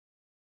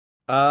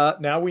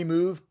 Now we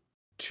move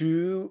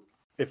to,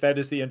 if that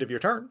is the end of your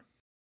turn.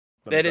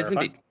 That is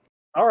indeed.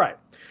 All right.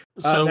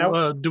 So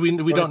now, do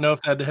we don't know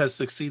if that has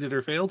succeeded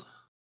or failed?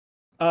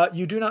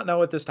 You do not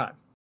know at this time.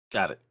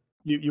 Got it.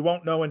 You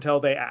won't know until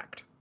they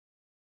act.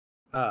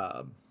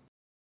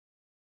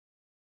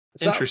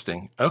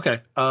 Interesting.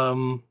 Okay.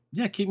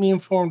 Yeah, keep me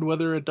informed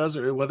whether it does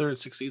or whether it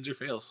succeeds or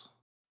fails.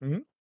 Mm-hmm.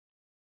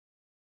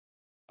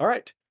 All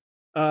right.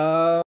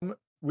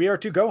 We are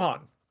to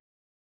Gohan.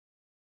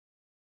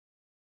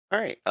 All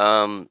right.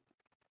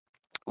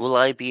 Will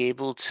I be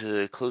able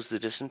to close the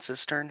distance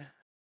this turn?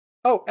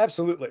 Oh,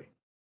 absolutely.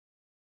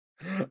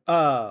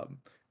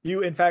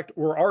 You in fact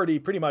were already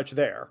pretty much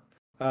there,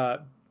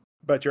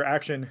 but your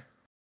action,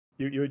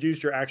 you had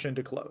used your action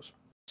to close.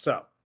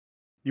 So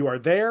you are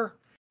there.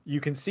 You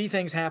can see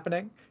things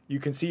happening. You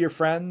can see your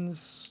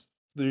friends,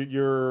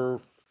 your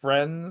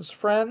friends,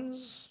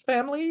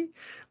 family.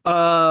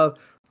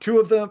 Two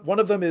of them. One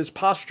of them is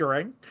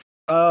posturing.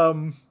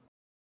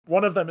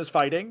 One of them is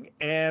fighting,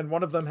 and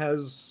one of them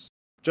has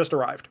just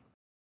arrived.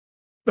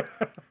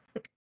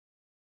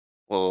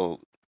 Well,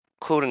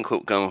 quote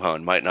unquote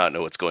Gohan might not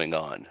know what's going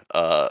on,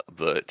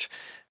 but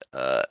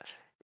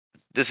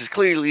this is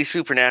clearly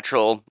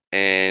supernatural,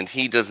 and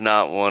he does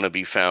not want to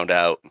be found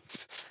out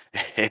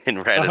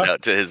and ratted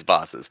out to his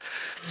bosses.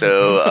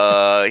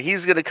 So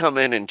he's going to come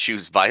in and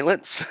choose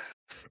violence.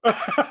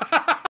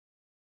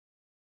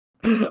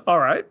 All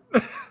right.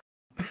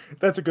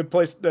 That's a good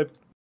place.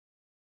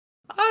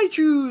 I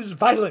choose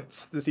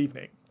violence this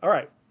evening. All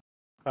right.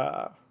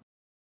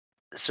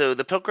 So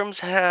the Pilgrims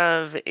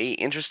have a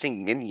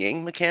interesting yin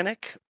yang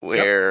mechanic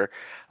where,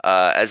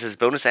 as his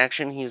bonus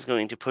action, he's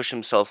going to push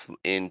himself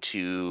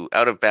into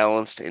out of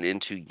balance and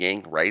into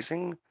Yang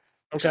Rising,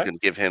 which is going to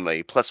give him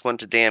a +1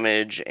 to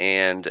damage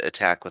and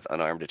attack with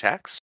unarmed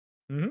attacks.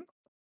 Mm-hmm.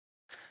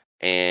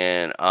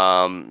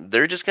 And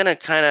they're just gonna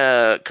kind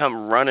of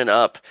come running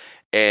up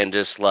and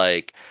just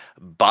like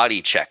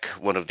body check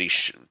one of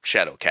these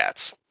shadow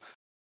cats.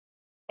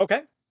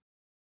 Okay.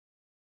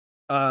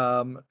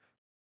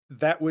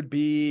 That would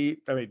be,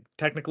 I mean,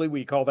 technically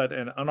we call that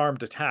an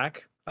unarmed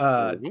attack.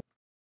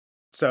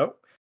 So,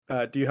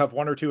 do you have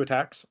one or two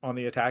attacks on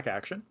the attack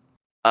action?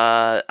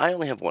 I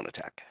only have one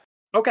attack.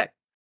 Okay.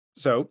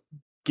 So,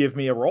 give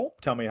me a roll.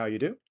 Tell me how you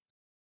do.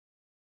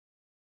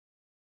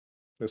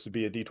 This would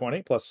be a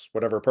d20 plus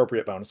whatever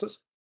appropriate bonuses.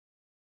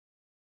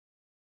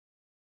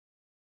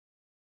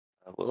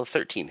 Will a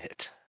 13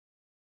 hit?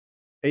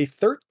 A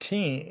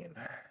 13.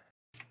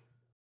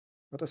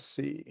 Let us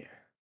see.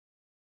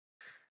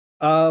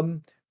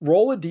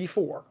 Roll a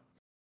d4.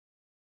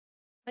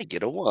 I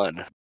get a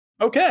 1.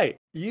 Okay,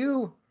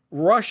 you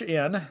rush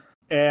in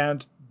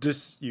and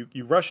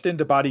you rushed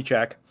into body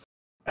check,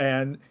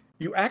 and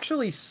you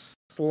actually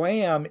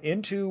slam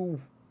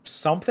into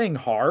something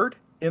hard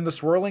in the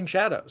swirling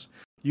shadows.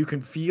 You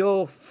can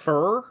feel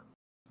fur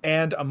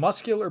and a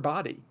muscular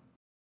body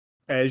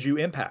as you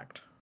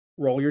impact.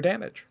 Roll your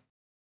damage.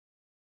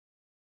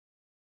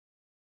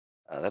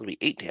 That'll be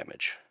 8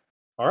 damage.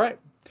 All right.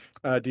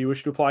 Do you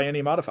wish to apply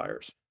any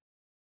modifiers?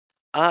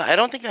 I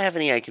don't think I have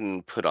any I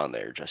can put on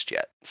there just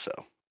yet. So.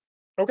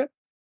 Okay.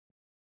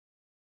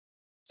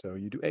 So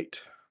you do 8.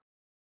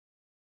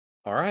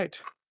 All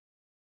right.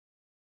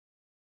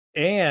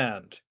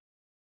 And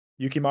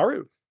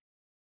Yukimaru.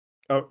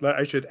 Oh,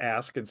 I should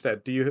ask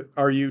instead.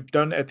 Are you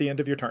done at the end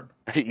of your turn?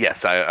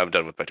 Yes, I'm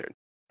done with my turn.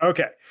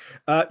 Okay.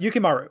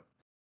 Yukimaru,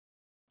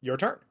 your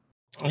turn.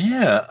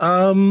 Yeah.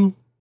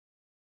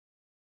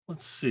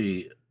 Let's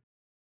see.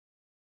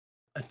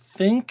 I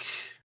think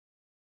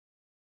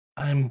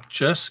I'm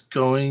just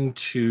going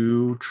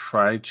to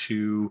try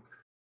to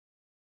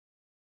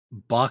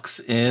box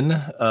in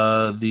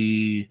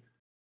the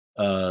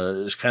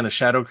kind of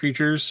shadow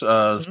creatures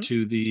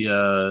to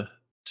the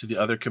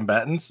other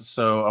combatants.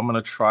 So I'm going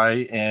to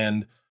try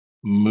and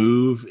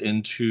move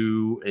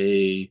into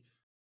a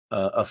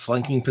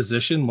flanking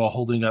position while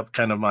holding up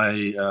kind of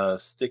my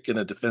stick in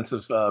a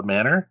defensive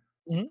manner,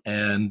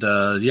 and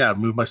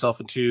move myself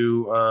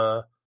into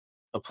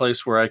a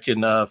place where I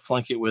can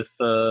flank it with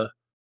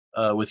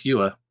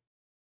Yua.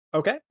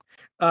 Okay.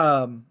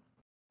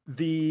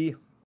 The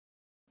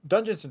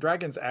Dungeons and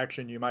Dragons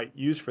action you might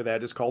use for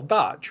that is called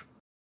dodge.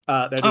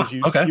 That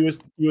is, okay.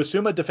 you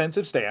assume a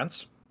defensive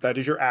stance. That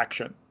is your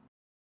action.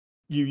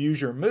 You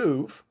use your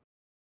move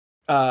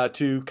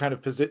to kind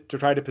of to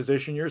try to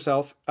position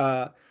yourself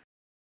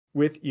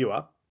with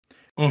Yua,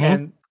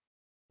 and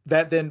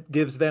that then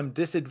gives them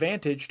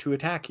disadvantage to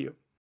attack you.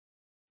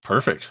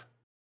 Perfect.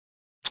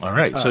 All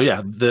right. So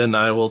yeah, then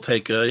I will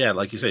take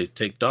like you say,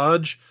 take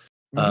dodge,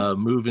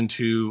 move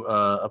into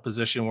a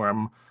position where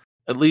I'm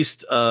at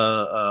least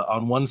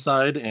on one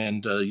side,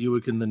 and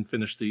Yua can then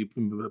finish the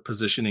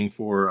positioning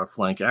for a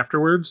flank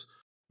afterwards.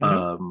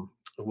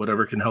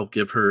 Whatever can help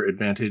give her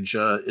advantage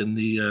in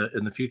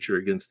the future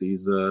against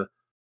these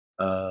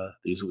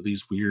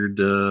weird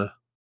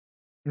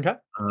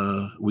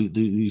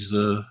these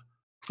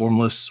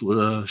formless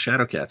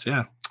shadow cats.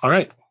 Yeah. All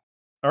right.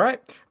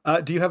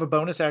 Do you have a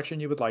bonus action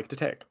you would like to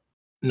take?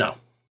 No.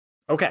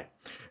 Okay.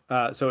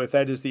 So if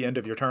that is the end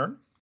of your turn,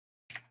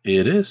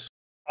 it is.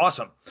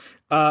 Awesome.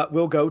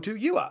 We'll go to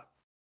Yua.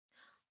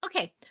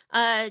 Okay.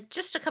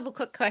 Just a couple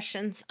quick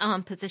questions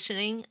on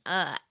positioning.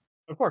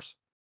 Of course.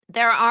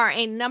 There are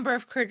a number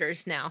of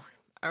critters now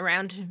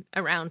around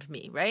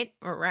me, right?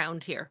 Or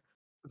around here.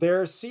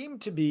 There seem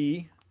to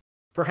be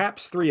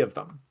perhaps 3 of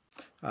them.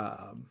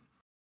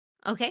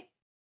 Okay.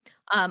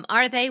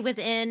 Are they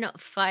within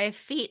 5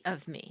 feet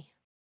of me?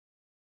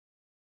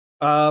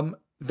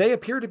 They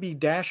appear to be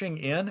dashing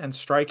in and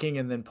striking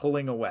and then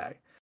pulling away.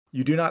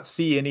 You do not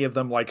see any of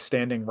them like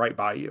standing right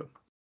by you.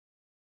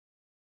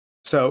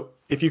 So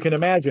if you can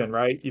imagine,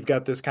 right, you've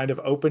got this kind of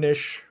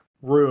openish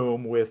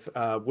room with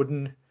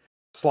wooden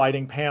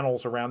sliding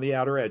panels around the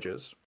outer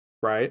edges,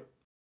 right?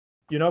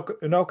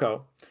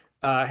 Unoko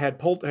had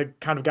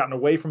kind of gotten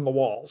away from the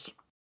walls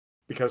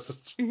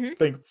because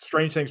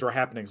strange things were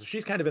happening. So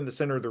she's kind of in the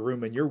center of the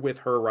room, and you're with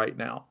her right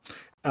now,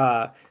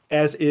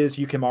 as is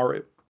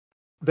Yukimaru.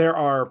 There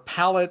are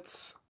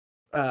pallets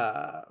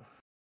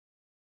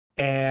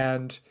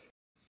and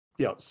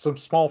some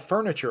small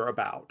furniture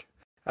about,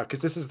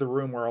 because this is the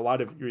room where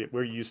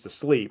where you used to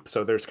sleep.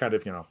 So there's kind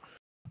of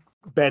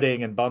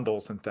bedding and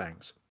bundles and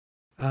things.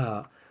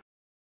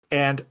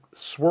 And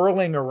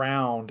swirling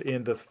around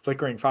in the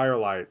flickering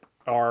firelight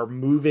are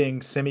moving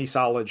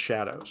semi-solid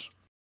shadows.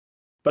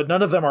 But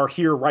none of them are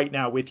here right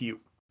now with you.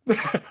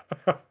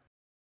 All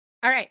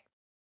right.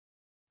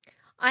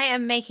 I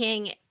am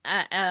making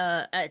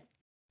a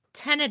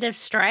tentative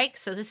strike.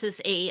 So this is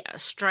a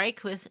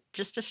strike with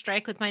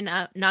my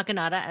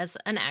Naginata as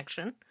an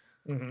action.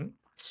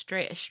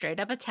 Straight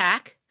up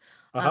attack.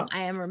 I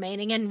am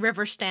remaining in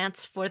river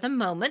stance for the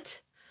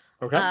moment.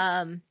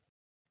 Okay.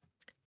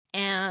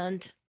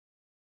 And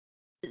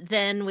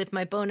then with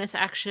my bonus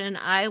action,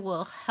 I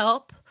will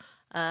help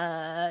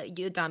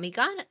Yudami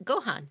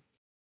Gohan.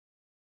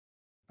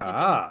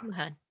 All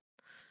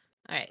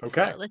right.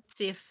 Okay. So let's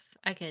see if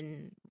I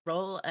can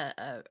roll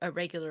a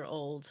regular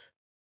old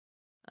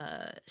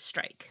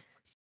strike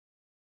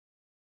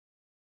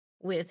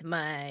with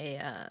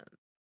my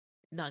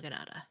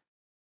Naginata.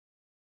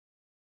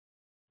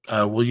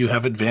 Will you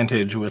have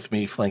advantage with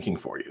me flanking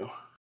for you?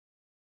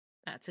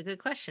 That's a good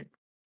question.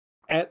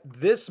 At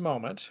this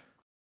moment,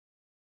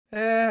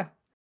 I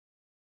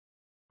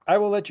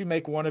will let you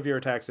make one of your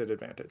attacks at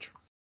advantage.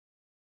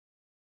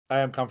 I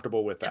am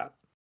comfortable with that.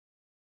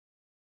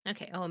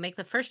 Okay, I will make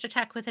the first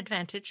attack with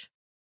advantage.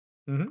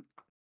 And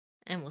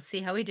we'll see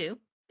how we do.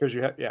 Because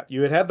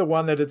you had the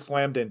one that had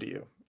slammed into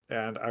you,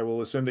 and I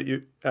will assume that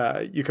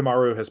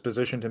Yukimaru has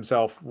positioned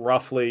himself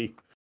roughly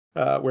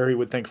where he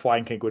would think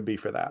flanking would be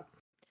for that.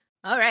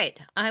 All right,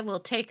 I will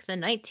take the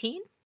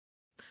 19.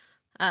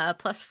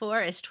 Plus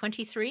 4 is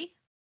 23.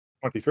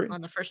 23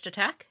 on the first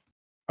attack.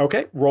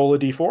 Okay, roll a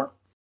d4.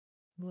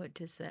 What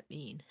does that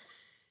mean?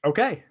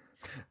 Okay.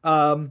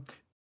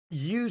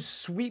 You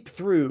sweep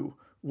through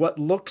what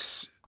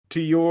looks to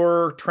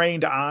your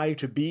trained eye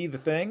to be the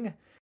thing.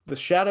 The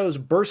shadows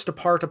burst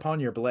apart upon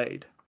your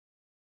blade,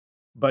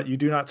 but you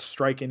do not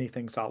strike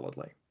anything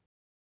solidly.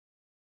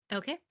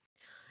 Okay.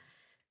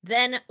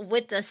 Then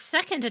with the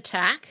second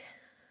attack,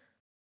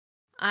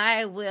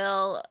 I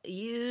will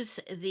use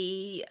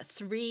the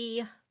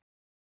three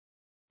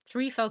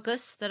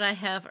focus that I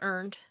have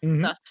earned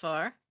thus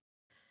far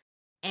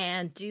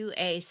and do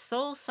a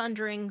soul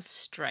sundering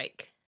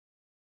strike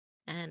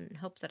and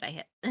hope that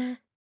I hit.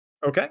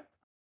 Okay.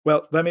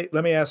 Well, let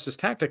me ask just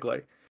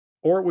tactically,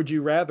 or would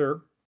you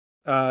rather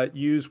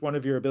use one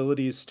of your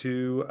abilities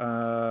to?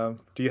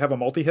 Do you have a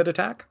multi-hit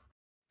attack?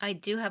 I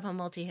do have a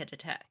multi-hit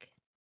attack.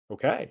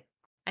 Okay.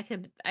 I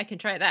can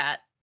try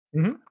that.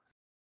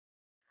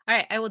 All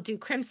right, I will do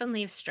Crimson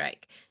Leaf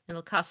Strike.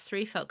 It'll cost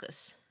 3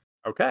 focus.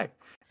 Okay.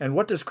 And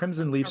what does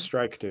Crimson Leaf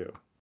Strike do?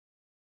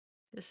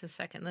 Just a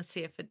second. Let's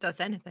see if it does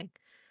anything.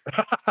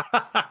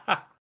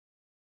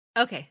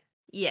 Okay.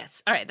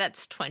 Yes. All right.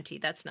 That's 20.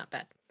 That's not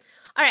bad.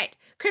 All right.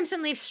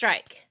 Crimson Leaf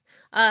Strike.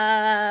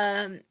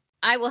 I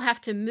will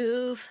have to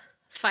move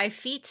 5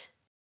 feet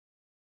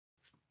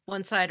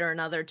one side or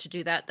another to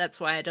do that. That's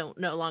why I don't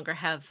no longer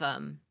have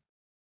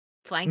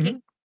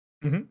flanking.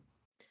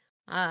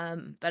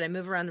 But I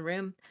move around the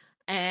room.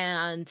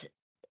 and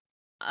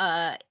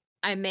I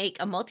make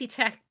a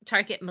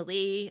multi-target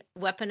melee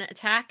weapon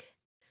attack.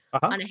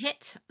 Uh-huh. On a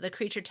hit, the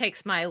creature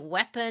takes my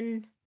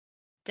weapon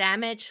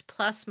damage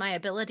plus my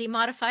ability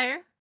modifier.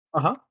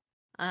 Uh-huh.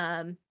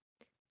 Um,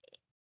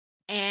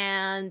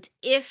 and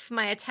if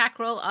my attack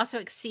roll also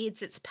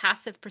exceeds its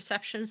passive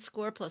perception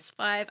score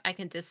 +5, I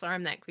can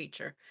disarm that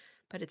creature,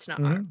 but it's not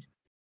Mm-hmm. armed,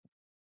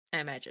 I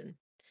imagine.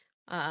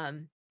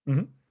 Um,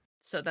 Mm-hmm.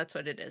 so that's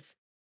what it is.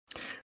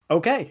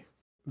 Okay.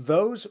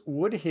 Those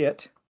would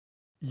hit.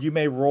 You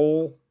may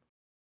roll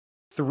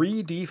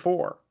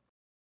 3d4.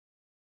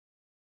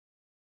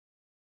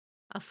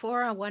 A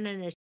 4, a 1,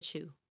 and a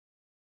 2.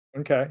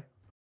 Okay.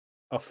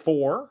 A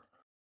 4,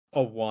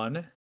 a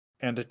 1,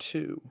 and a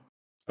 2.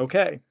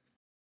 Okay.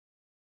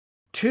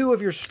 2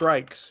 of your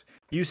strikes.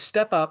 You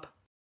step up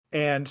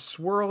and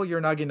swirl your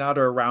naginata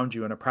around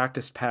you in a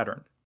practiced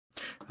pattern,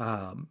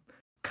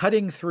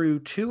 cutting through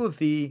 2 of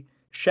the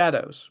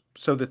shadows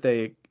so that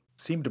they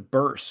seem to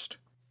burst,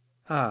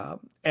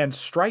 and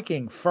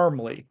striking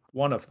firmly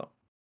one of them.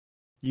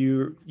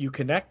 You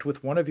connect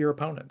with one of your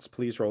opponents.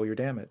 Please roll your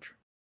damage.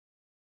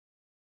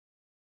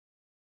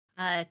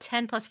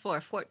 10 plus 4,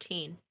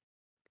 14.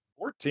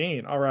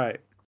 14. All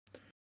right.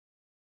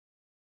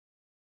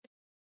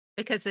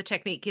 Because the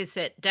technique gives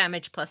it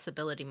damage plus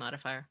ability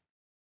modifier.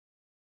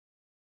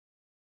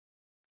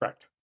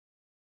 Correct.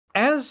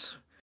 As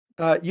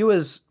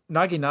Yua's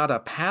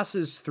naginata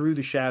passes through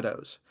the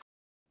shadows,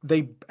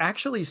 they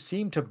actually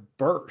seem to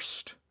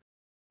burst,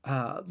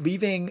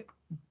 leaving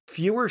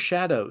fewer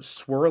shadows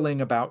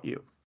swirling about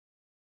you.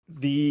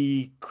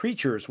 The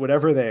creatures,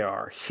 whatever they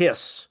are,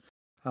 hiss.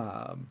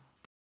 All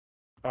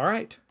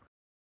right.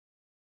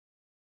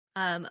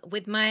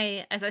 With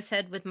my, as I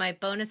said, with my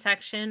bonus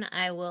action,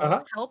 I will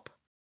Uh-huh. help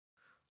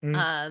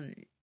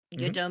Mhm.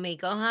 Yodomi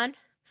Gohan.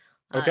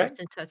 Okay.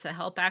 Since that's a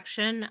help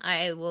action,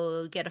 I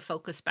will get a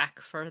focus back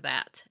for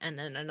that, and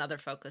then another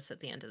focus at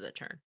the end of the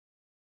turn.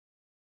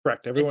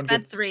 Correct. So I Everyone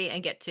spend gets 3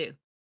 and get 2.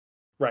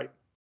 right.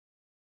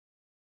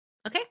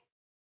 Okay.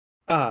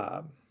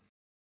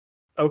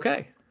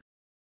 Okay.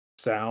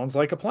 Sounds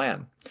like a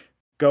plan.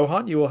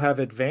 Gohan, you will have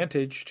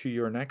advantage to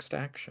your next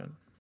action.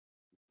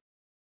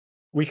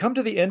 We come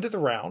to the end of the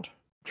round.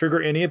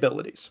 Trigger any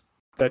abilities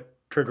that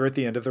trigger at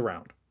the end of the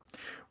round.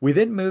 We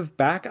then move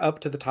back up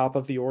to the top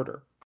of the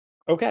order.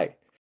 Okay.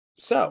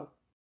 So,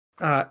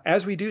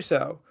 as we do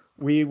so,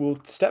 we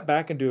will step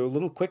back and do a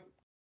little quick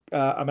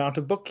amount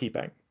of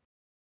bookkeeping.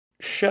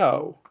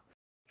 Show.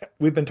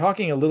 We've been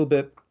talking a little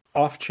bit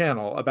off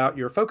channel about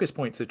your focus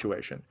point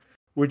situation.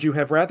 Would you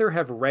have rather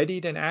have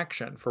readied an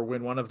action for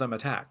when one of them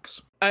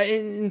attacks?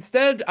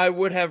 Instead, I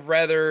would have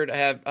rather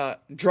have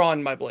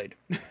drawn my blade.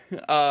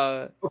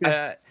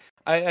 Okay.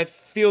 I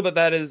feel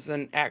that is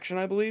an action,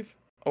 I believe,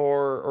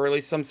 or at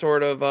least some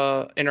sort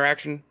of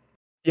interaction.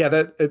 Yeah,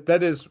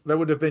 that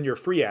would have been your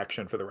free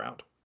action for the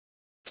round.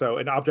 So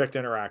an object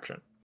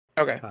interaction.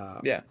 Okay. Uh,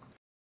 Yeah.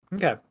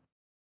 Okay.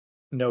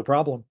 No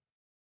problem.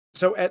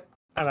 And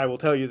I will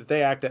tell you that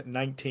they act at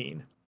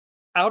 19.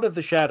 Out of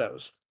the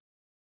shadows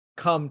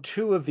come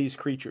 2 of these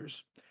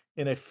creatures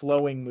in a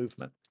flowing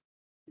movement.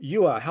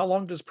 Yua, how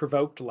long does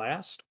provoked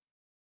last?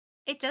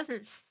 It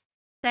doesn't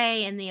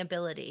say in the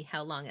ability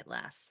how long it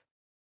lasts,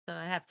 so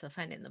I have to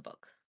find it in the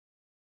book.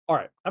 All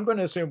right, I'm going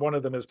to assume one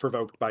of them is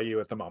provoked by you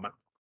at the moment.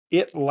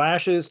 It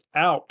lashes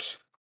out.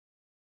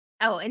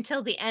 Oh,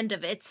 until the end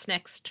of its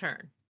next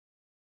turn.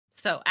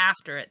 So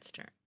after its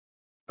turn.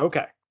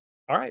 Okay.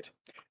 All right.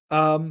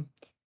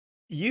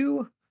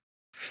 You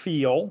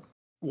feel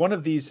one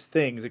of these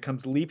things. It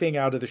comes leaping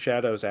out of the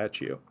shadows at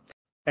you,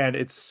 and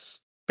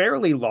it's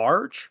fairly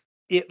large.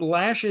 It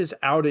lashes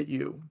out at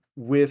you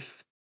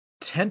with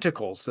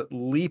tentacles that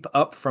leap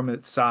up from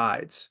its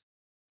sides,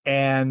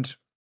 and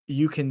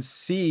you can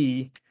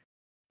see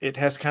it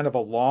has kind of a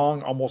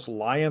long, almost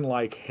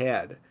lion-like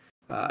head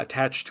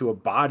attached to a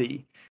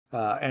body,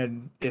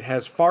 and it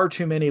has far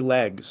too many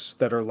legs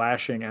that are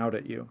lashing out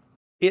at you.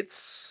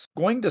 It's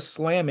going to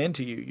slam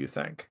into you, you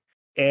think,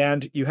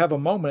 and you have a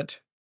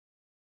moment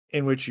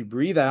in which you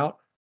breathe out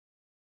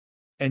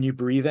and you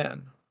breathe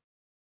in.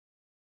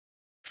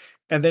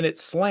 And then it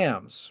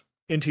slams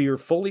into your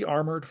fully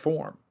armored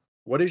form.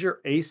 What is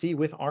your AC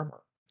with armor?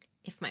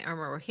 If my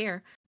armor were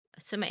here.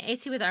 So my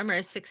AC with armor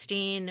is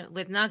 16.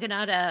 With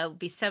Naginata, it would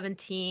be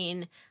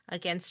 17.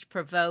 Against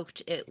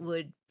provoked, it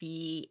would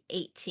be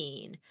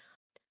 18.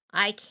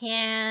 I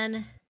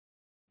can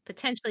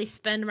potentially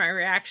spend my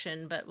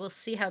reaction, but we'll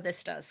see how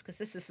this does, because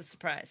this is a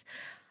surprise.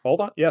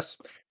 Hold on. Yes.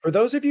 For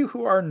those of you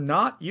who are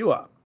not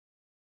Yua,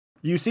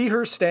 you see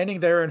her standing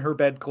there in her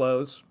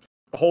bedclothes,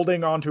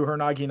 holding onto her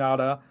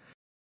naginata,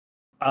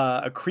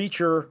 a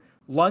creature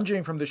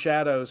lunging from the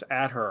shadows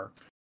at her.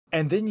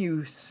 And then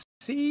you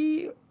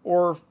see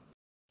or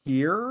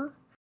hear,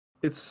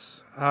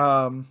 it's,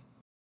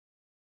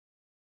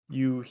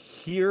 you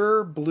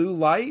hear blue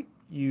light,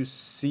 you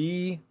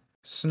see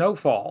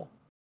snowfall,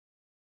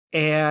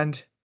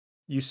 and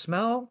you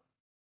smell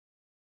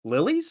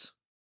lilies.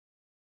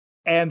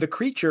 And the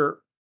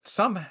creature,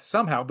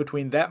 somehow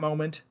between that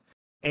moment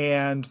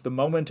and the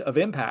moment of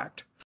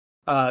impact,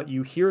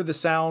 you hear the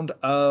sound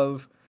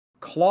of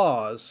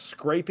claws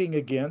scraping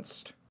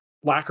against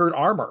lacquered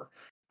armor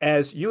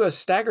as Yua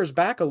staggers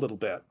back a little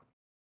bit,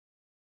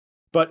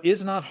 but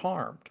is not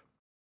harmed.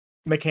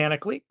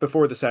 Mechanically,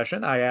 before the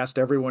session, I asked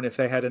everyone if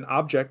they had an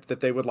object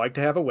that they would like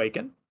to have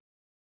awaken.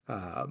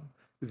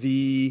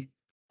 The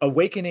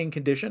awakening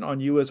condition on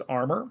Yua's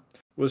armor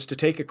was to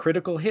take a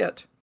critical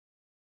hit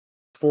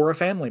for a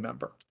family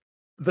member.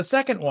 The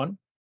second one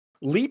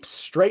leaps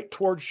straight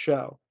towards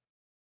Sho.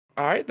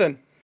 All right, then.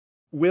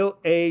 Will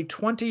a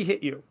 20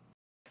 hit you?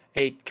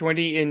 A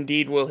 20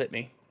 indeed will hit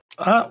me.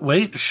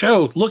 Wait,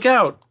 Sho, look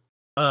out.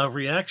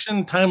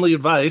 Reaction, timely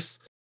advice.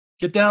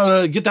 Get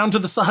down to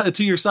the side,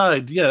 to your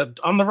side. Yeah,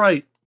 on the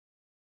right.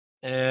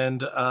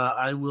 And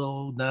I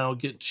will now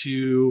get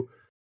to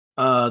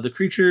the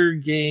creature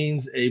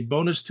gains a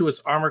bonus to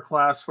its armor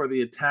class for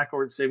the attack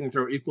or its saving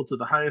throw equal to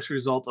the highest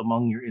result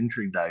among your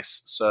intrigue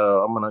dice.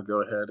 So I'm gonna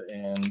go ahead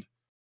and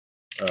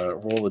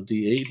roll a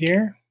d8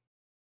 here.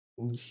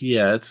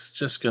 Yeah, it's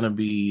just gonna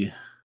be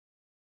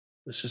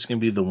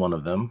the one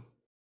of them.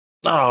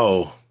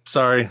 Oh,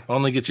 sorry.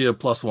 Only get you a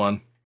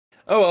 +1.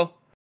 Oh well,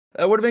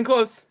 that would have been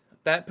close.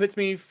 That puts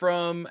me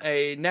from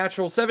a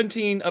natural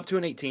 17 up to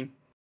an 18,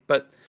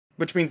 but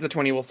which means the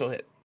 20 will still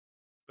hit.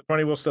 The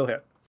 20 will still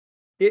hit.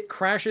 It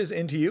crashes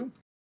into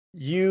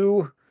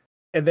you,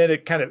 and then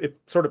it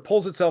sort of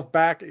pulls itself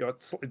back.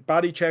 It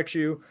body checks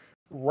you,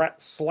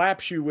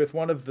 slaps you with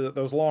one of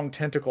those long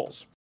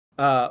tentacles,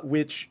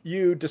 which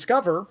you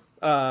discover,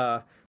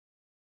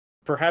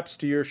 perhaps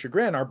to your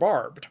chagrin, are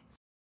barbed.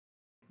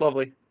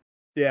 Lovely.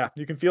 Yeah,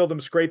 you can feel them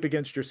scrape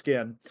against your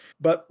skin.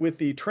 But with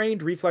the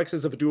trained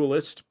reflexes of a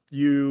duelist,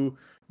 you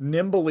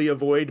nimbly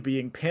avoid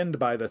being pinned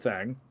by the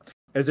thing,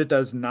 as it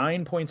does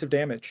 9 points of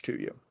damage to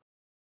you.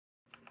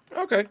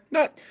 Okay,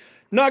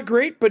 not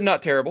great, but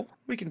not terrible.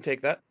 We can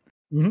take that.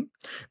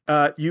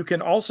 Mm-hmm. You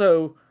can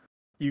also,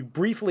 you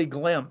briefly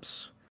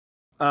glimpse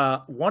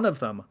one of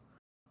them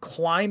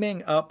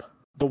climbing up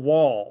the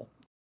wall,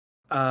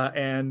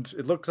 and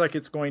it looks like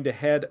it's going to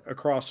head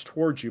across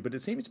towards you, but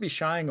it seems to be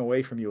shying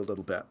away from you a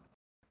little bit.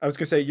 I was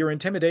going to say, your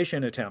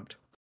intimidation attempt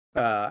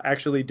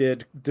actually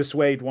did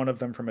dissuade one of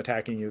them from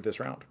attacking you this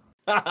round.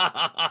 All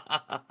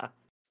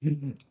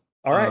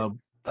right.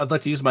 I'd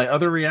like to use my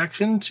other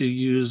reaction to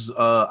use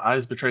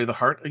Eyes Betray the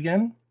Heart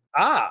again.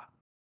 Ah,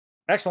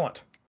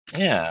 excellent.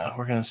 Yeah,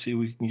 we're going to see if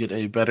we can get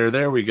a better.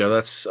 There we go.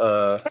 That's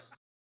a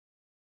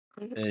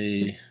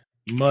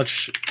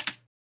much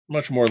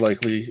more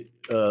likely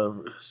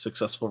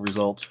successful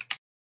result.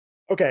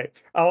 Okay,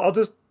 I'll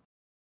just...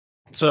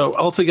 So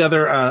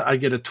altogether, I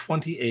get a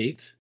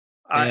 28.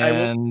 I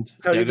will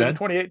tell you that a a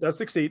 28 does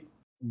succeed.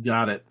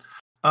 Got it.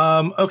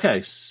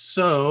 Okay,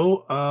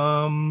 so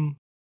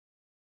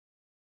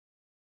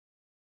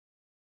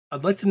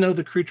I'd like to know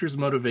the creature's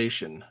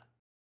motivation.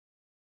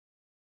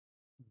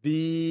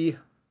 The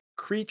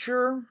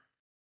creature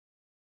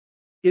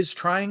is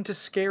trying to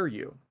scare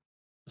you.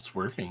 It's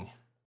working.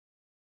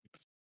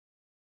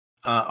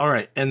 All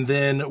right, and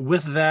then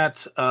with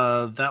that,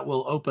 that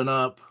will open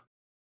up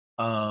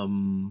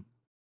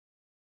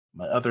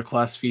my other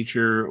class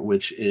feature,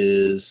 which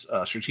is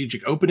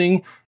strategic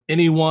opening.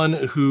 Anyone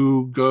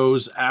who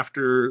goes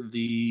after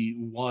the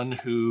one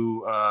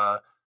who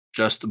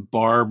just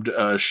barbed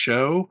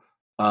Sho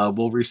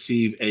will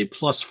receive a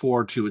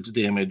 +4 to its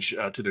damage,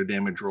 to their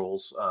damage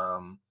rolls,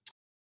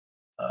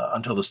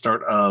 until the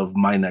start of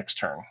my next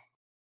turn.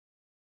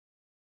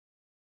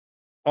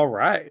 All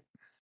right.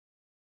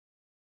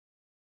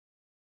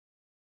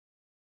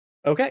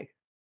 Okay.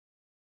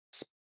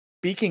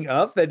 Speaking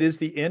of, that is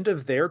the end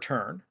of their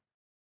turn.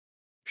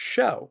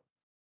 Sho,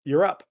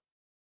 you're up.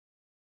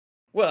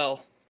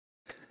 Well,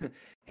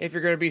 if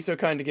you're going to be so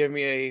kind to give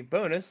me a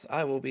bonus,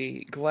 I will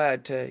be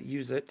glad to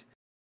use it.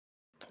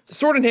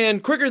 Sword in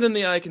hand, quicker than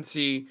the eye can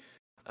see.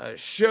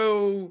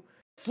 Sho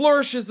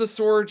flourishes the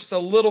sword just a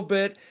little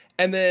bit,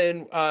 and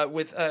then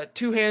with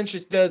two hands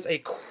just does a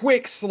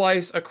quick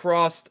slice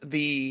across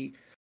the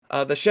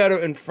shadow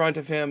in front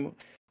of him.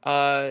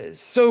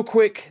 So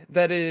quick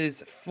that it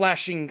is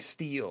flashing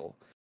steel.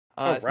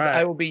 Right. So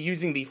I will be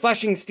using the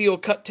flashing steel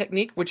cut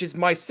technique, which is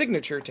my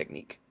signature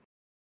technique.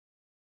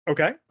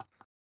 Okay.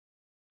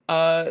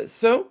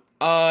 So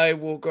I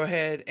will go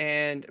ahead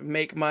and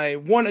make my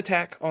one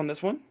attack on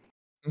this one.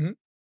 Mm-hmm.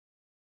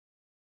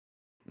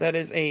 That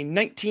is a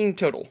 19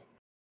 total.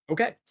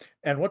 Okay.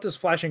 And what does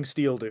flashing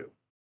steel do?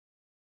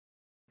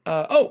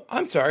 Oh,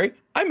 I'm sorry.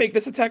 I make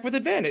this attack with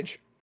advantage.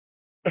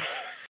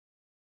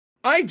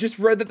 I just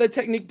read that the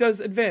technique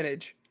does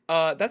advantage.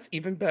 That's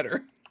even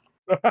better.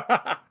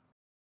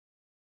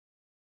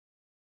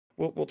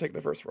 We'll take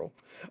the first roll.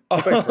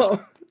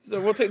 So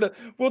we'll take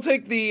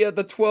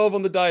the 12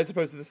 on the die as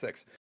opposed to the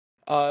 6.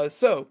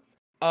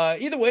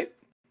 Either way,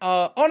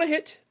 on a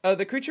hit,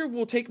 the creature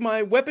will take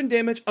my weapon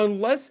damage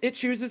unless it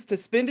chooses to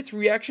spend its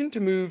reaction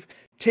to move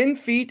 10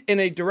 feet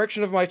in a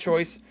direction of my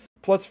choice,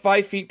 plus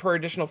 5 feet per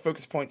additional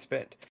focus point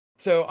spent.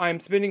 So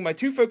I'm spending my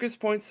 2 focus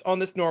points on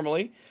this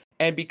normally,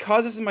 And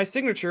because this is my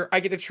signature, I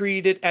get to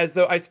treat it as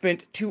though I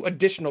spent 2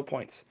 additional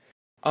points.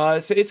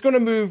 So it's going to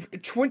move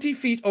 20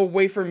 feet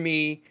away from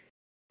me,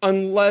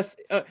 unless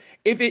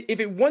if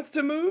it wants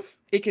to move,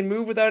 it can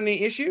move without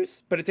any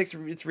issues, but it takes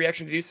its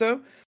reaction to do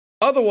so.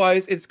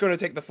 Otherwise, it's going to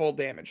take the full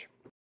damage.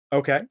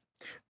 Okay.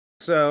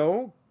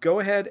 So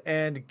go ahead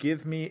and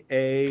give me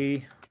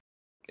a.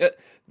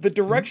 The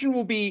direction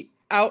will be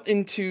out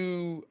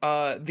into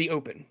the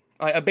open,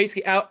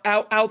 basically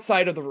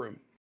outside of the room.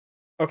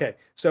 Okay.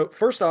 So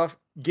first off,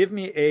 give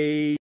me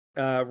a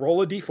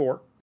roll a d4.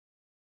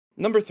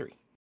 Number 3.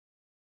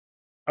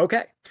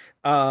 Okay.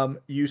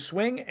 You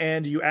swing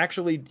and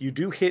you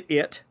do hit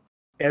it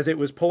as it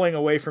was pulling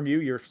away from you.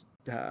 Your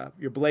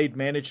blade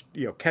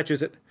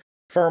catches it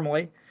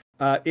firmly.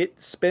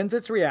 It spends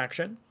its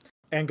reaction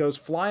and goes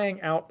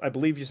flying out. I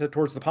believe you said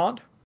towards the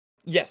pond.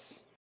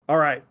 Yes. All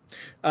right.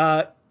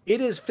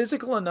 It is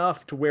physical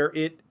enough to where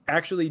it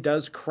actually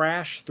does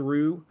crash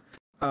through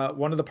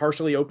one of the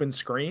partially open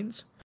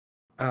screens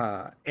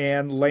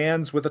and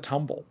lands with a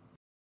tumble.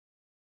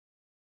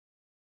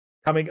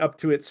 Coming up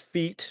to its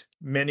feet,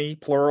 many,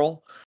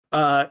 plural,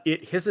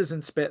 it hisses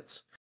and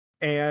spits.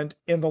 And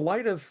in the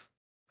light of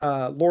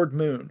Lord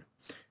Moon,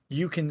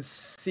 you can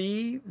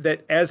see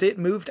that as it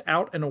moved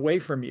out and away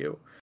from you,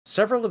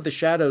 several of the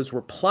shadows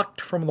were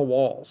plucked from the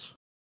walls.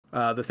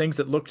 The things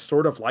that looked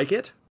sort of like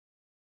it.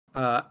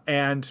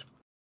 And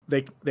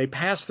they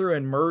pass through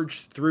and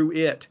merge through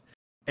it.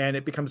 And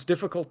it becomes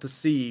difficult to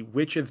see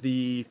which of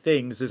the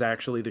things is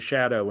actually the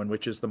shadow and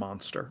which is the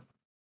monster.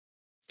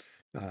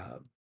 All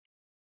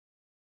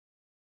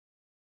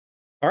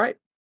right.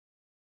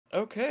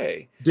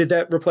 Okay. Did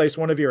that replace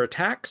one of your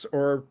attacks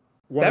or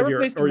one That of your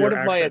replaced or your one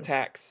of my action?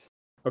 attacks.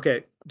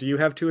 Okay. Do you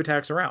have 2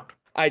 attacks around?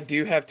 I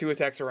do have 2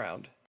 attacks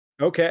around.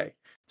 Okay.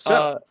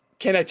 So,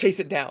 can I chase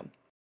it down?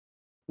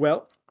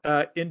 well,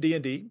 in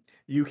D&D,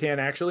 you can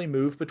actually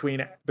move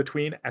between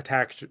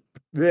attacks.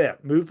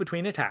 Move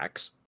between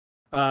attacks.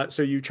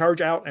 So you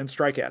charge out and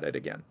strike at it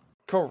again.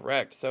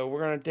 Correct. So we're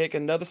going to take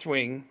another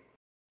swing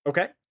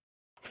Okay.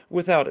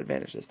 without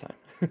advantage this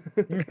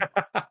time.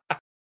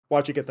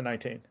 Watch you get the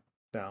 19.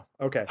 No.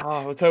 Okay. Oh,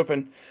 I was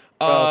hoping.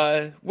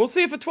 We'll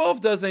see if a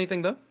 12 does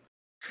anything, though.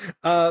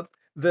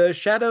 The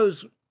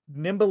shadows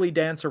nimbly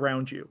dance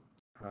around you,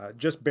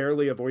 just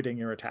barely avoiding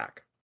your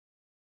attack.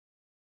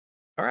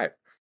 All right.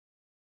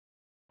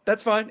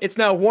 That's fine. It's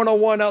now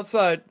 1-on-1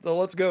 outside, so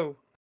let's go.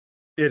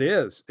 It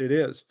is. It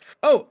is.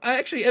 Oh,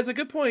 actually, as a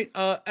good point,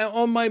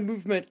 on my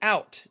movement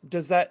out,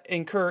 does that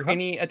incur Uh-huh.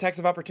 any attacks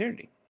of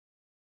opportunity?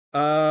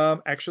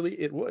 Actually,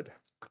 it would.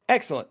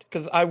 Excellent,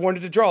 because I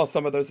wanted to draw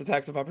some of those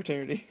attacks of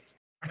opportunity.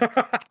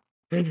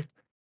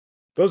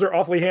 Those are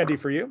awfully handy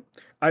for you.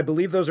 I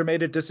believe those are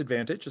made at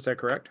disadvantage. Is that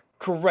correct?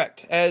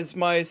 Correct, as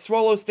my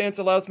swallow stance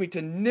allows me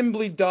to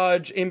nimbly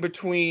dodge in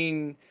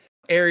between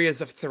areas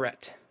of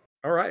threat.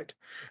 All right.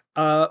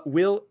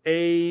 Will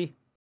a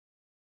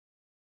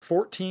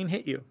 14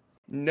 hit you?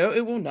 No,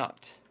 it will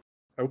not.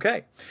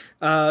 Okay.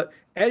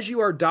 As you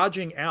are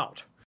dodging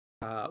out,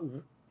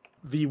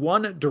 the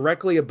one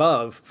directly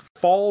above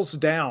falls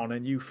down,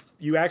 and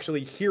you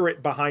actually hear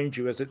it behind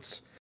you as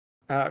its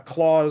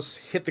claws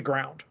hit the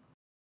ground.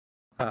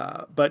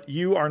 But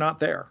you are not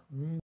there.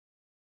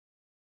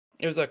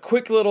 It was a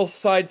quick little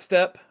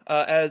sidestep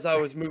as I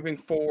was moving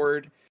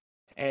forward,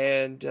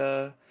 and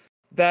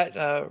that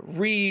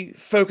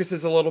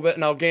refocuses a little bit,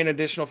 and I'll gain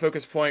additional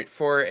focus point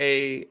for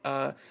a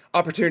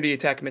opportunity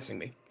attack missing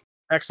me.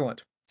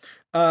 Excellent.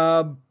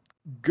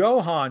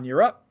 Gohan,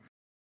 you're up.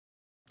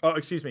 Oh,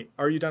 excuse me.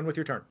 Are you done with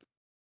your turn?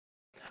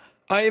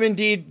 I am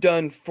indeed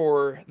done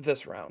for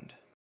this round.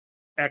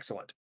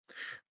 Excellent.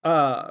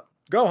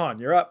 Gohan,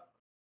 you're up.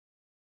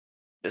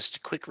 Just a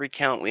quick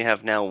recount. We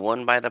have now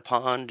 1 by the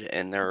pond,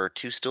 and there are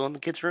 2 still in the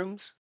kids'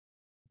 rooms.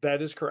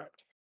 That is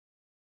correct.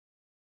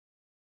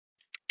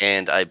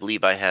 And I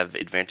believe I have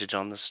advantage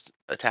on this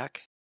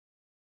attack.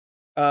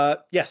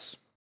 Yes.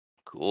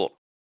 Cool.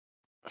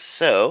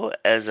 So,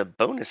 as a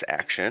bonus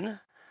action,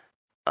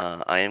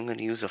 I am going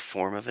to use a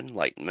form of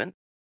enlightenment.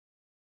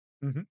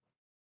 Mm-hmm.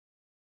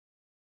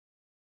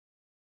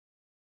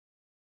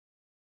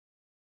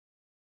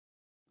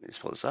 Let me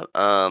just pull this up.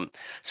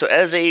 So,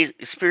 as a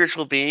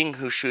spiritual being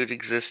who should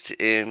exist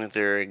in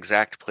their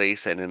exact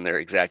place and in their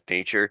exact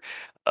nature,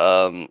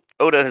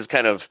 Oda has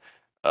kind of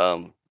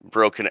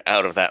broken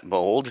out of that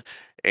mold,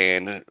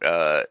 and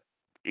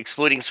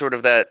exploiting sort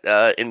of that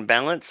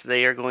imbalance,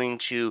 they are going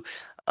to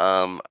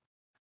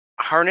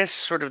harness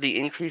sort of the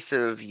increase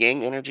of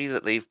yang energy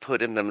that they've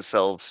put in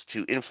themselves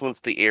to influence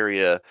the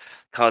area,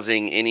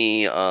 causing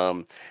any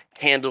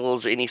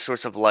candles, any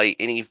source of light,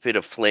 any bit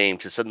of flame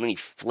to suddenly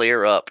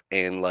flare up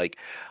and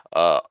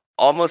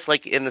almost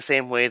like in the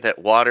same way that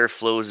water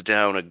flows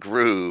down a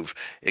groove,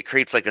 it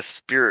creates like a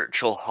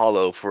spiritual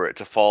hollow for it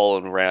to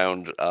fall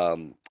around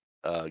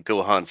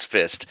Gohan's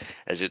fist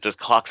as it just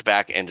clocks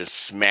back and just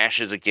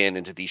smashes again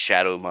into the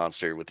shadow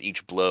monster with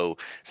each blow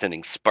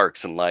sending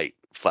sparks and light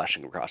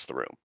flashing across the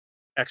room.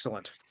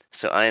 Excellent.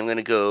 So I am going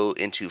to go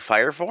into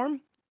fire form,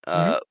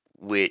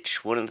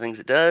 which one of the things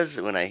it does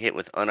when I hit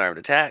with unarmed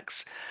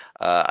attacks,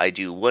 I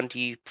do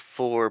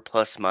 1d4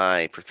 plus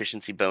my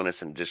proficiency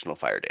bonus and additional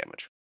fire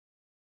damage.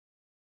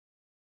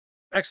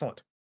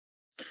 Excellent.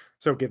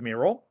 So give me a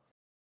roll.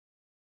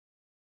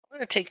 I'm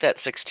going to take that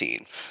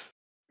 16.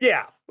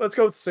 Yeah, let's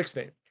go with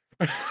 16.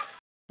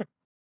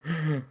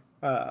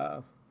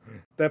 That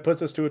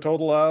puts us to a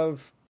total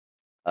of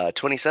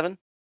 27?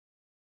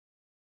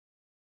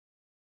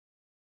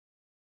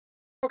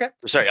 okay.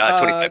 Sorry,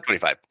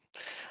 25.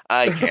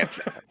 I can't.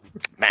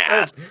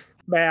 Math.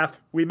 Math.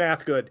 We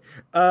math good.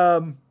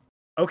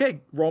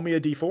 Okay, roll me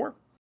a d4.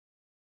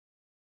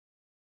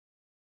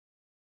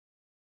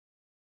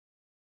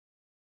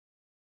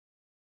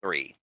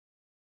 Three.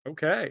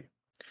 Okay.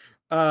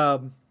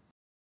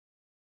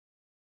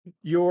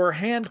 Your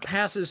hand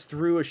passes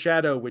through a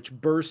shadow which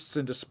bursts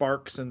into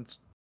sparks and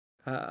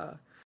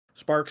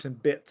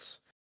bits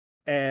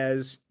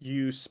as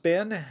you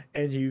spin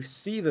and you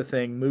see the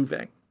thing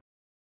moving.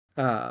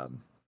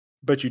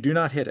 But you do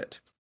not hit it.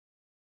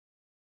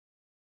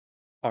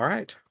 All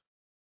right.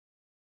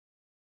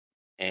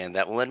 And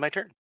that will end my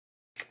turn.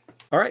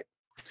 All right.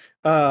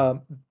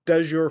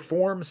 Does your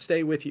form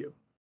stay with you?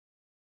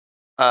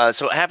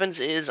 So what happens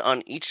is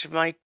on each of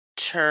my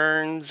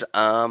turns,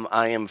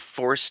 I am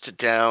forced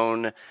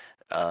down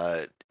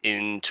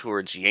in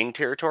towards Yang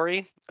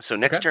territory. So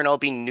next Okay. turn I'll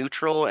be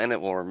neutral and it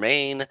will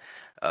remain,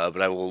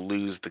 but I will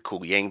lose the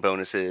cool Yang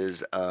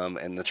bonuses.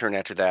 And the turn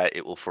after that,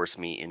 it will force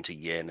me into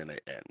Yin and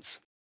it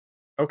ends.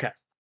 Okay.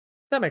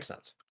 That makes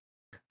sense.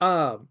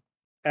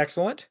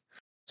 Excellent.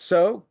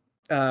 So,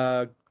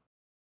 if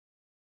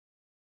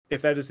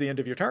that is the end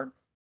of your turn,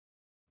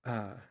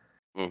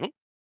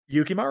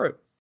 Yukimaru.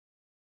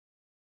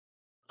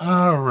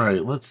 All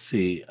right, let's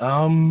see.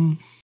 What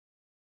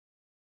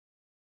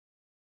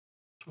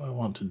do I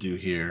want to do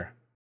here?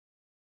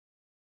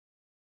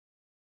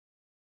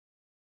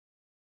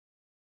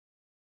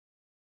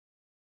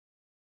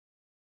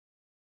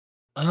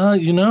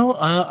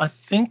 I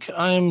think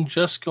I'm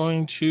just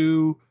going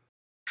to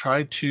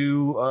try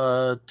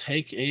to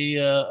take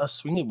a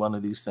swing at one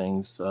of these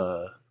things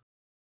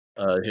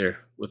here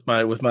with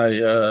my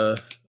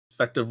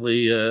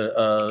effectively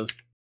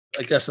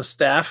I guess a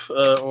staff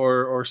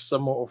or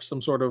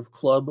some sort of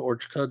club or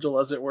cudgel,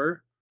 as it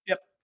were. Yep,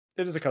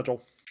 it is a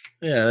cudgel.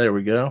 Yeah, there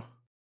we go.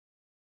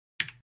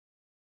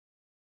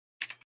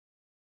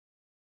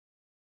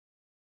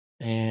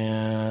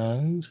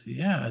 And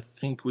yeah, I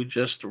think we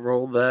just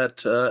roll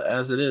that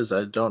as it is.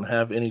 I don't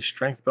have any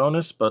strength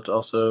bonus, but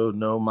also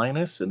no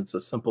minus, and it's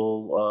a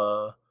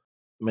simple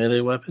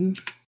melee weapon.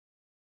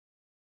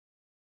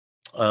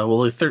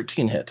 Will a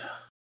 13 hit?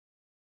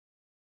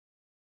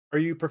 Are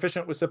you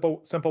proficient with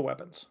simple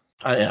weapons?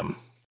 I am.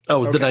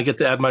 Oh, Okay. then I get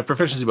to add my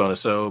proficiency bonus,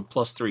 so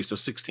 +3, so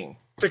 16.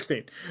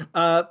 16.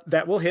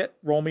 That will hit.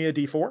 Roll me a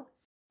d4.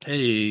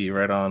 Hey,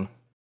 right on.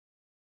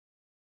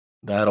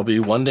 That'll be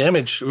 1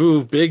 damage.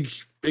 Ooh, big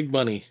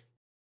money.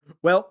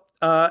 Well,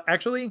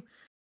 actually,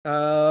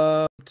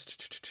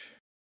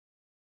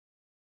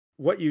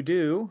 what you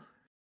do,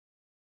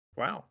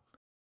 wow.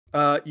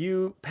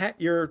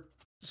 Your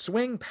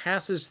swing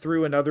passes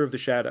through another of the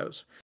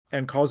shadows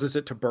and causes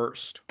it to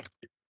burst.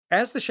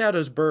 As the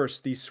shadows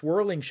burst, these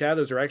swirling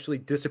shadows are actually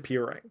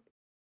disappearing.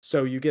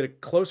 So you get a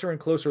closer and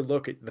closer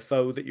look at the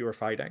foe that you are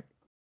fighting.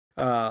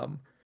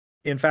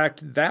 In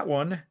fact, that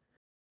one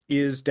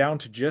is down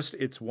to just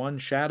its one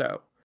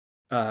shadow.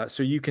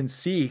 So you can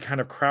see kind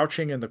of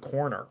crouching in the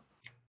corner.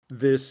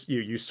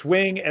 You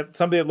swing at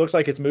something that looks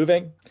like it's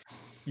moving.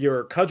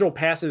 Your cudgel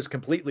passes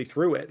completely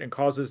through it and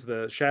causes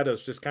the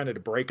shadows just kind of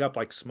to break up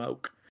like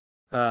smoke.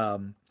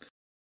 And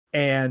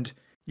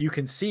you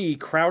can see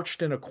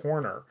crouched in a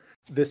corner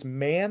this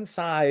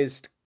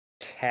man-sized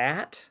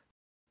cat.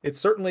 It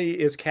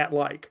certainly is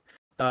cat-like.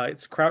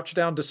 It's crouched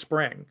down to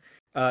spring.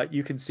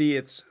 You can see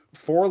its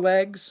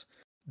forelegs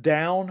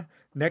down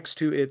next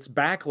to its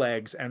back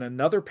legs and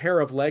another pair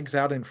of legs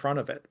out in front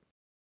of it.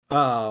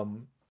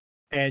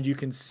 And you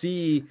can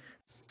see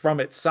from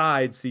its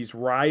sides these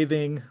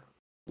writhing,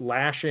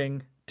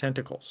 lashing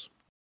tentacles.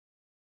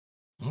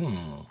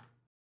 Hmm.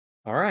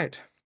 All right.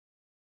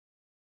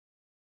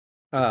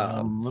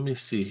 Let me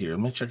see here.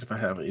 Let me check if I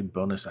have a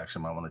bonus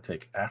action I want to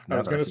take after. I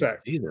was going to say.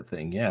 See the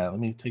thing. Yeah, let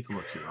me take a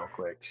look here real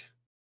quick.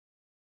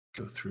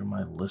 Go through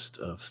my list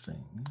of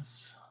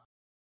things.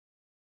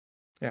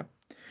 Yeah.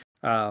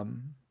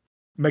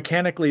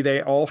 Mechanically,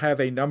 they all have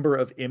a number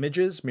of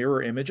images,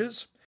 mirror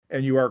images,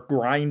 and you are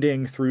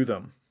grinding through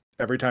them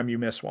every time you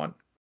miss one.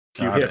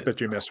 You hit, but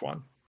you miss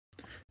one.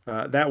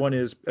 That one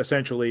is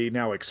essentially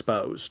now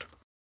exposed.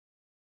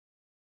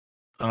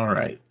 All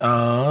right.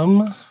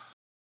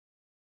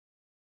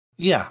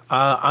 Yeah,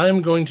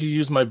 I'm going to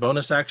use my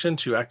bonus action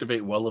to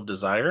activate Well of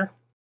Desire.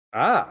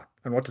 Ah,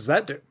 and what does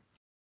that do?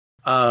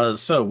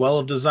 So Well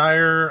of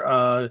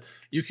Desire,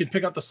 you can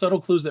pick out the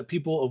subtle clues that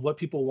what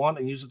people want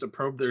and use it to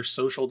probe their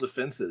social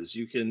defenses.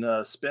 You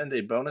can spend a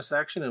bonus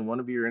action in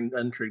one of your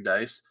intrigue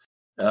dice,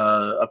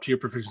 up to your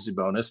proficiency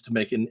bonus, to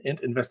make an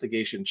int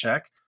investigation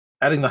check.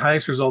 Adding the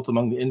highest result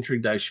among the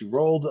intrigue dice you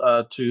rolled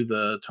to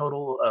the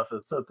total. If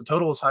the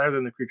total is higher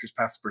than the creature's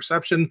passive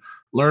perception,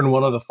 learn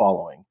one of the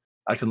following.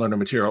 I can learn a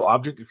material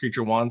object the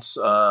creature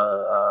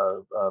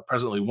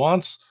presently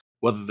wants,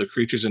 whether the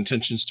creature's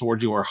intentions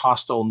towards you are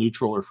hostile,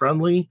 neutral, or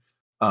friendly.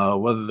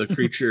 Whether the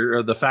creature,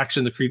 or the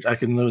faction the creature, I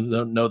can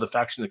know the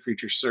faction the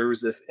creature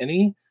serves, if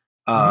any.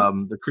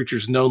 The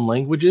creature's known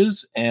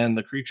languages and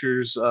the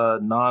creature's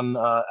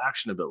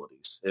non-action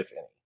abilities, if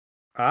any.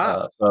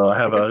 So I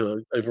have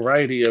a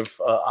variety of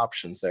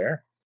options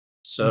there.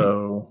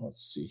 So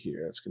let's see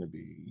here. It's going to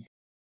be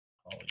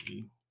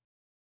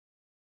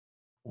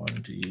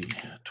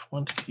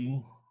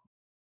 1d20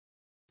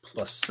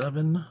 plus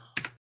 7.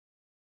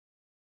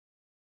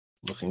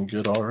 Looking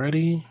good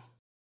already.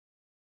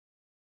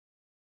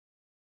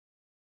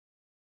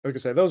 Like I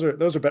say, those are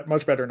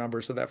much better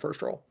numbers than that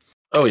first roll.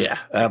 Oh yeah,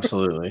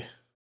 absolutely.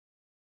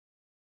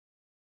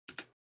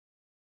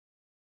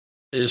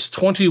 Is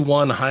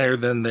 21 higher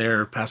than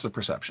their passive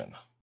perception?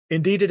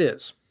 Indeed, it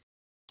is.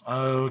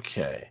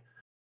 Okay.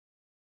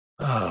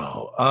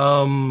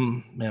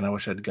 Man, I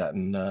wish I'd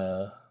gotten.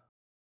 I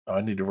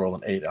need to roll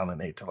an 8 on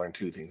an 8 to learn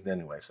 2 things,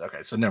 anyways.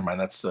 Okay, so never mind.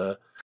 That's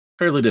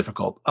fairly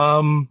difficult.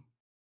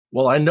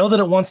 Well, I know that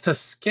it wants to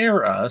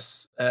scare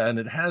us, and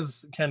it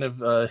has kind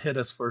of hit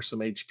us for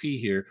some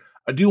HP here.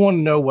 I do want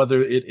to know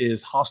whether it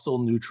is hostile,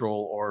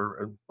 neutral,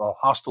 or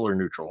hostile or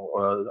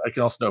neutral. I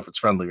can also know if it's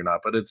friendly or not,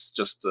 but it's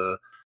just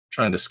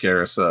trying to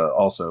scare us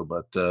also.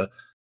 But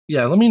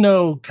yeah, let me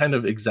know kind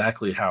of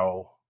exactly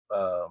how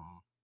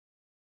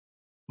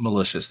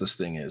malicious this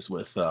thing is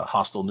with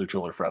hostile,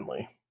 neutral, or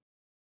friendly.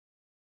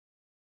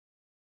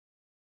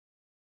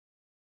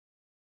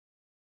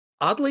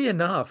 Oddly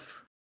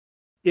enough,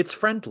 it's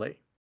friendly.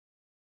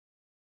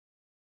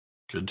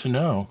 Good to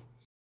know.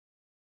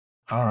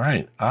 All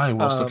right, I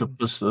will start to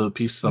put some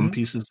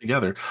pieces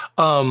together.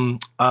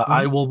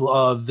 I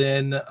will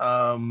then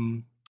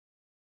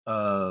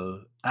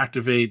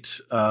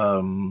activate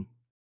what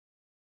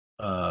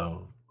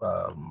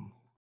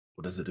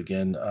is it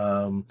again?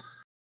 A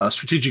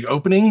strategic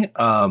opening.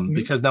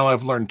 Because now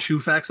I've learned 2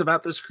 facts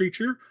about this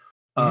creature.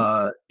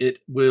 It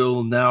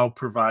will now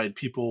provide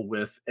people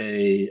with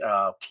a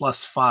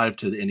 +5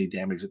 to any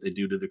damage that they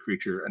do to the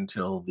creature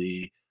until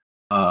the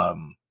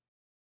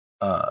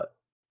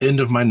end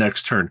of my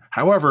next turn.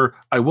 However,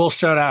 I will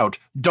shout out,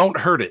 don't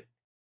hurt it.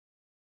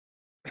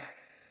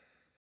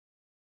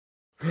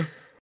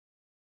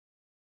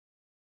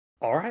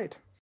 All right.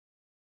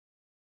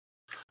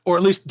 Or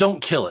at least don't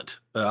kill it.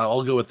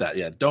 I'll go with that.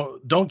 Yeah,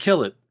 don't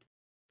kill it.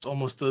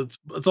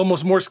 It's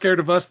almost more scared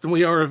of us than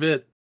we are of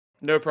it.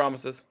 No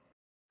promises.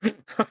 Is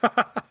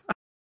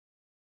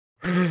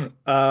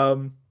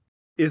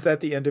that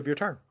the end of your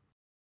turn?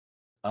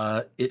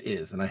 It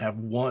is, and I have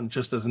one.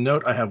 Just as a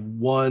note, I have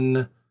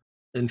 1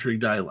 intrigue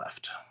die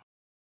left.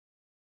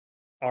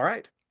 All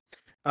right.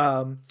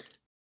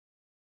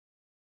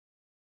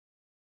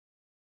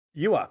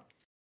 You up?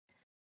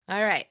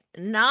 All right.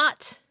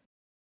 Not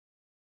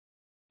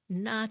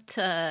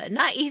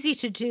easy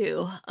to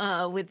do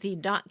with the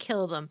not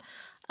kill them.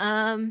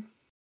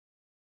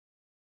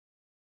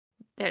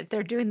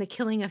 They're doing the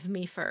killing of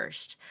me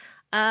first.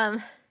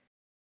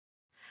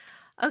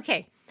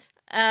 Okay.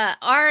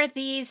 Are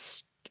the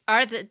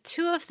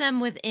 2 of them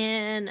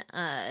within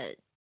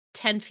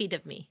 10 feet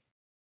of me?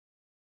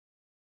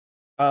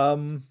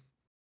 I'll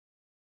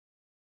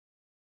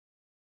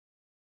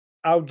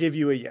give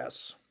you a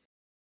yes.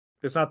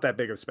 It's not that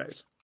big of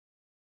space.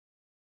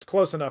 It's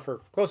close enough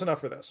for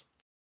this.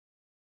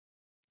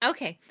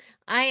 Okay.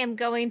 I am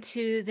going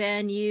to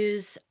then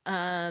use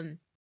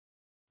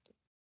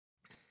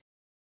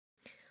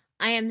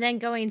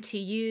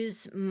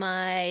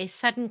my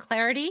sudden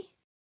clarity.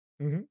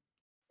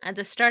 At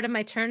the start of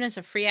my turn as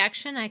a free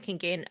action, I can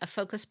gain a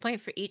focus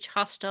point for each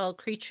hostile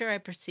creature I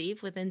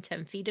perceive within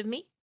 10 feet of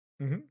me.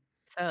 So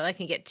I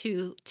can get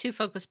two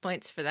focus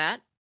points for that.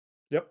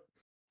 Yep.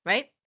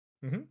 Right?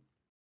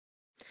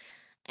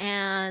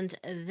 And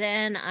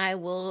then I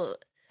will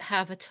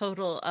have a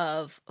total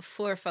of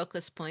 4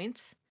 focus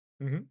points.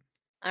 All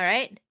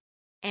right.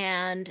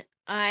 And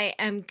I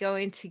am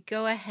going to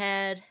go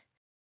ahead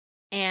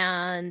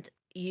and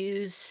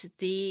use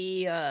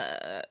the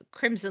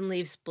Crimson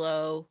Leaves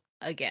Blow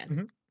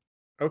again.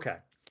 Okay.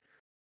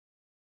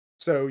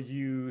 So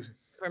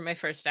for my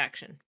first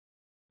action.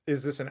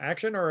 Is this an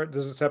action, or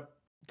does it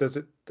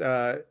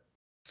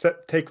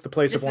take the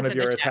place of one of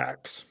your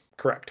attacks?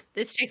 Correct.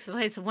 This takes the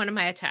place of one of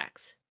my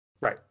attacks.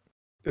 Right.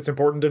 It's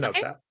important to note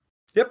that.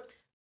 Yep.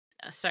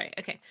 Sorry.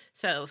 Okay.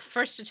 So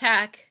first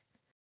attack,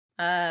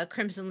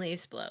 Crimson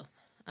Leaves Blow.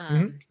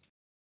 All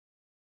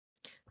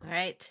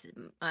right.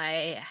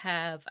 I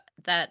have,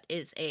 that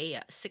is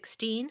a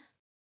 16.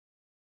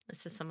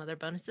 This is some other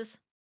bonuses.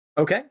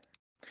 Okay.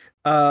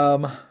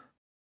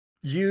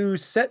 You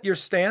set your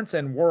stance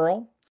and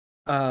whirl.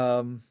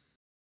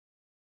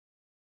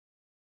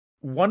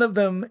 One of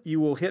them you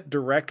will hit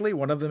directly.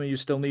 One of them you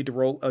still need to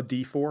roll a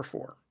d4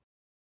 for.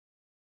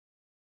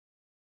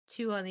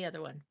 2 on the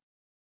other one.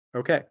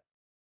 Okay.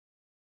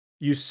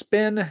 You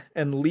spin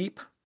and leap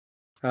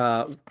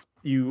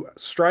You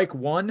strike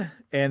one,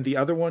 and the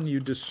other one you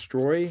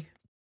destroy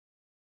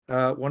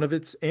one of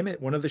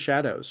the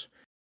shadows,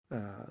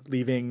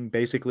 leaving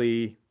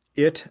basically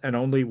it and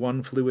only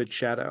one fluid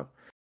shadow.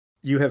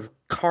 You have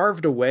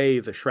carved away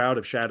the shroud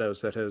of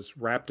shadows that has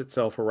wrapped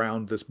itself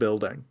around this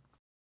building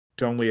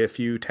to only a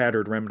few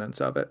tattered remnants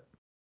of it.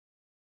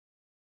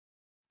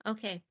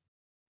 Okay.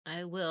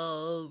 I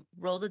will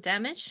roll the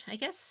damage, I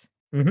guess.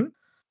 Mm-hmm.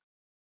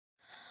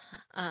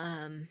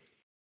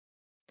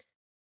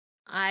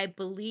 I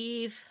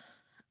believe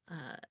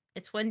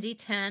it's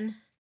 1d10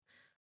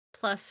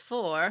 plus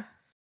 4.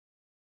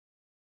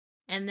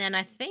 And then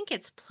I think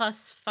it's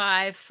plus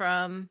 5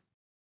 from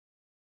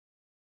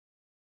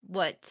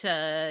what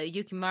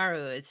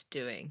Yukimaru is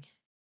doing.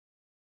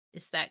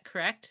 Is that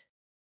correct?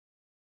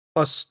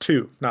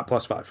 +2, not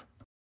 +5.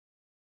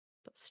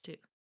 Plus 2.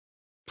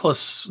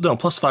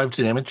 Plus 5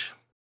 to damage.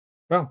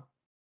 Oh,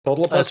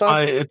 total of It's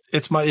 +5?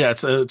 it's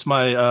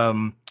my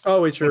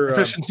Oh, it's your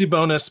proficiency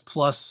bonus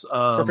plus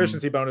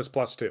proficiency bonus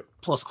 +2.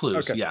 plus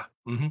clues. Okay. Yeah.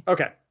 Mm-hmm.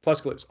 Okay,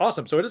 plus clues.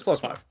 Awesome. So it is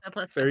 +5. So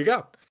plus 5. There you go.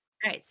 All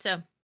right,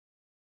 so.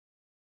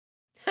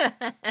 Of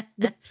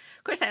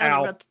course, I only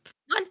Ow. rolled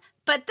 1,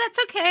 but that's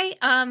okay.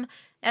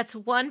 That's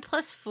 1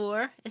 plus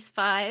 4 is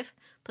 5,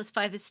 plus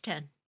 5 is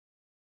 10.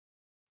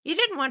 You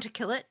didn't want to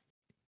kill it.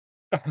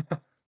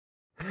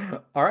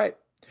 All right.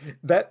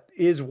 That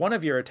is one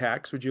of your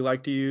attacks. Would you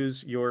like to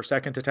use your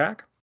second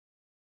attack?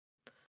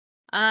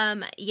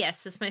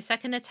 Yes, it's my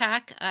second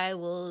attack. I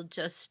will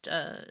just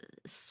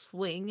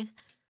swing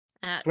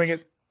at. Swing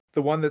at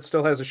the one that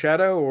still has a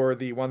shadow, or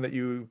the one that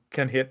you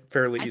can hit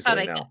fairly I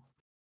easily thought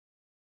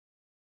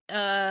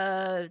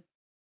now?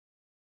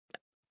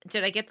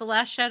 Did I get the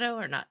last shadow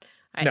or not?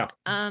 All No.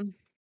 right.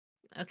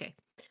 Okay.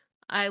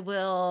 I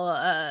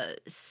will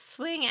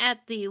swing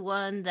at the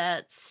one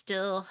that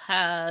still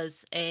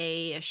has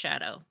a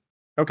shadow.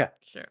 Okay.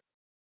 Sure.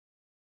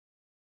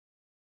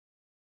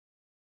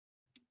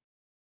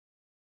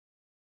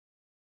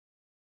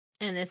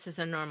 And this is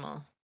a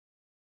normal.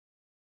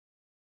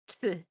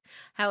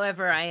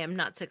 However, I am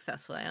not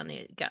successful. I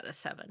only got a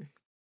 7.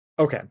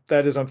 Okay.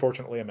 That is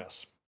unfortunately a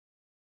miss.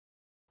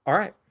 All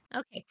right.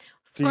 Okay.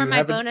 Do For you my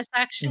have bonus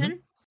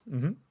action,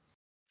 Mm-hmm.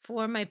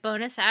 for my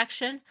bonus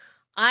action,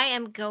 I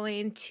am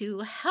going to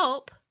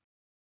help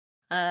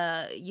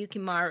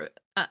Yukimaru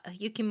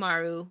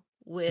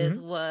with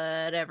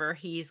whatever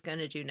he's going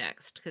to do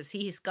next, because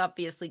he's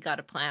obviously got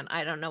a plan.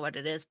 I don't know what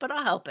it is, but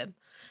I'll help him.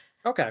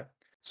 Okay.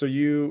 So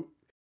you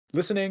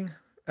listening,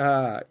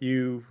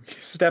 you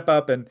step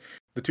up and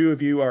the two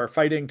of you are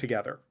fighting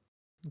together.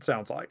 It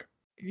sounds like.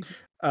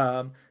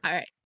 All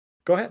right.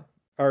 Go ahead.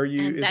 Are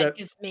you And is that that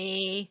gives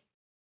me,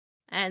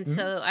 and Mhm.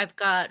 so I've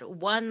got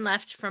 1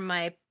 left from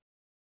my,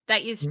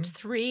 that used Mhm.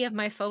 3 of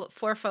my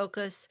 4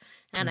 focus,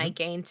 and I Mhm.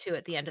 gained 2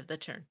 at the end of the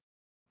turn.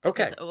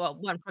 Okay. Because, well,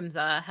 1 from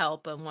the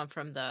help and 1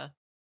 from the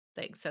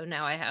thing. So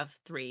now I have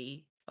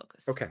 3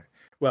 focus. Okay.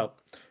 Well,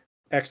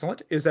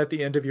 excellent. Is that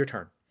the end of your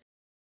turn?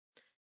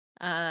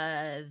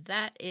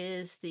 That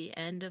is the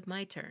end of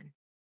my turn.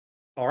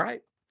 All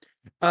right.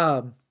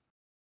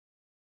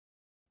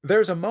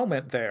 There's a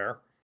moment there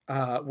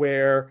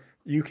where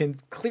you can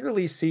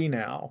clearly see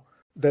now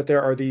that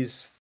there are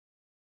these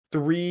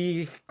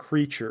 3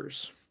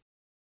 creatures.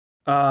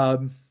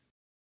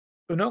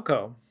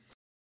 Unoko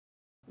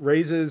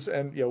raises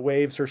and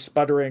waves her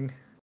sputtering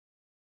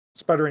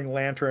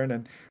lantern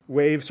and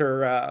waves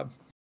her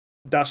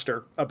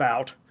duster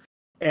about,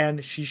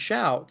 and she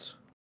shouts,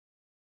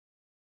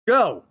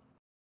 "Go!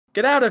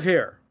 Get out of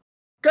here!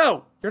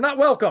 Go! You're not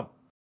welcome!"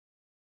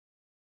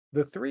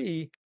 The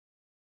 3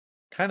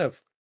 kind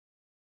of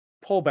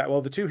pull back.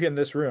 Well, the 2 in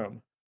this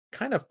room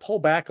kind of pull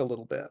back a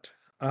little bit.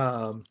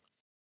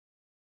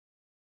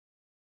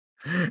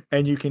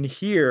 And you can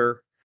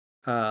hear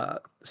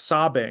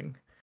sobbing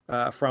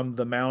from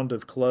the mound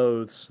of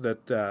clothes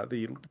that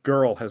the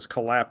girl has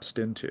collapsed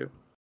into.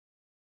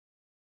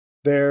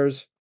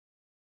 There's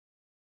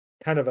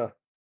kind of a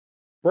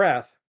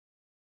breath,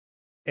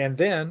 and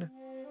then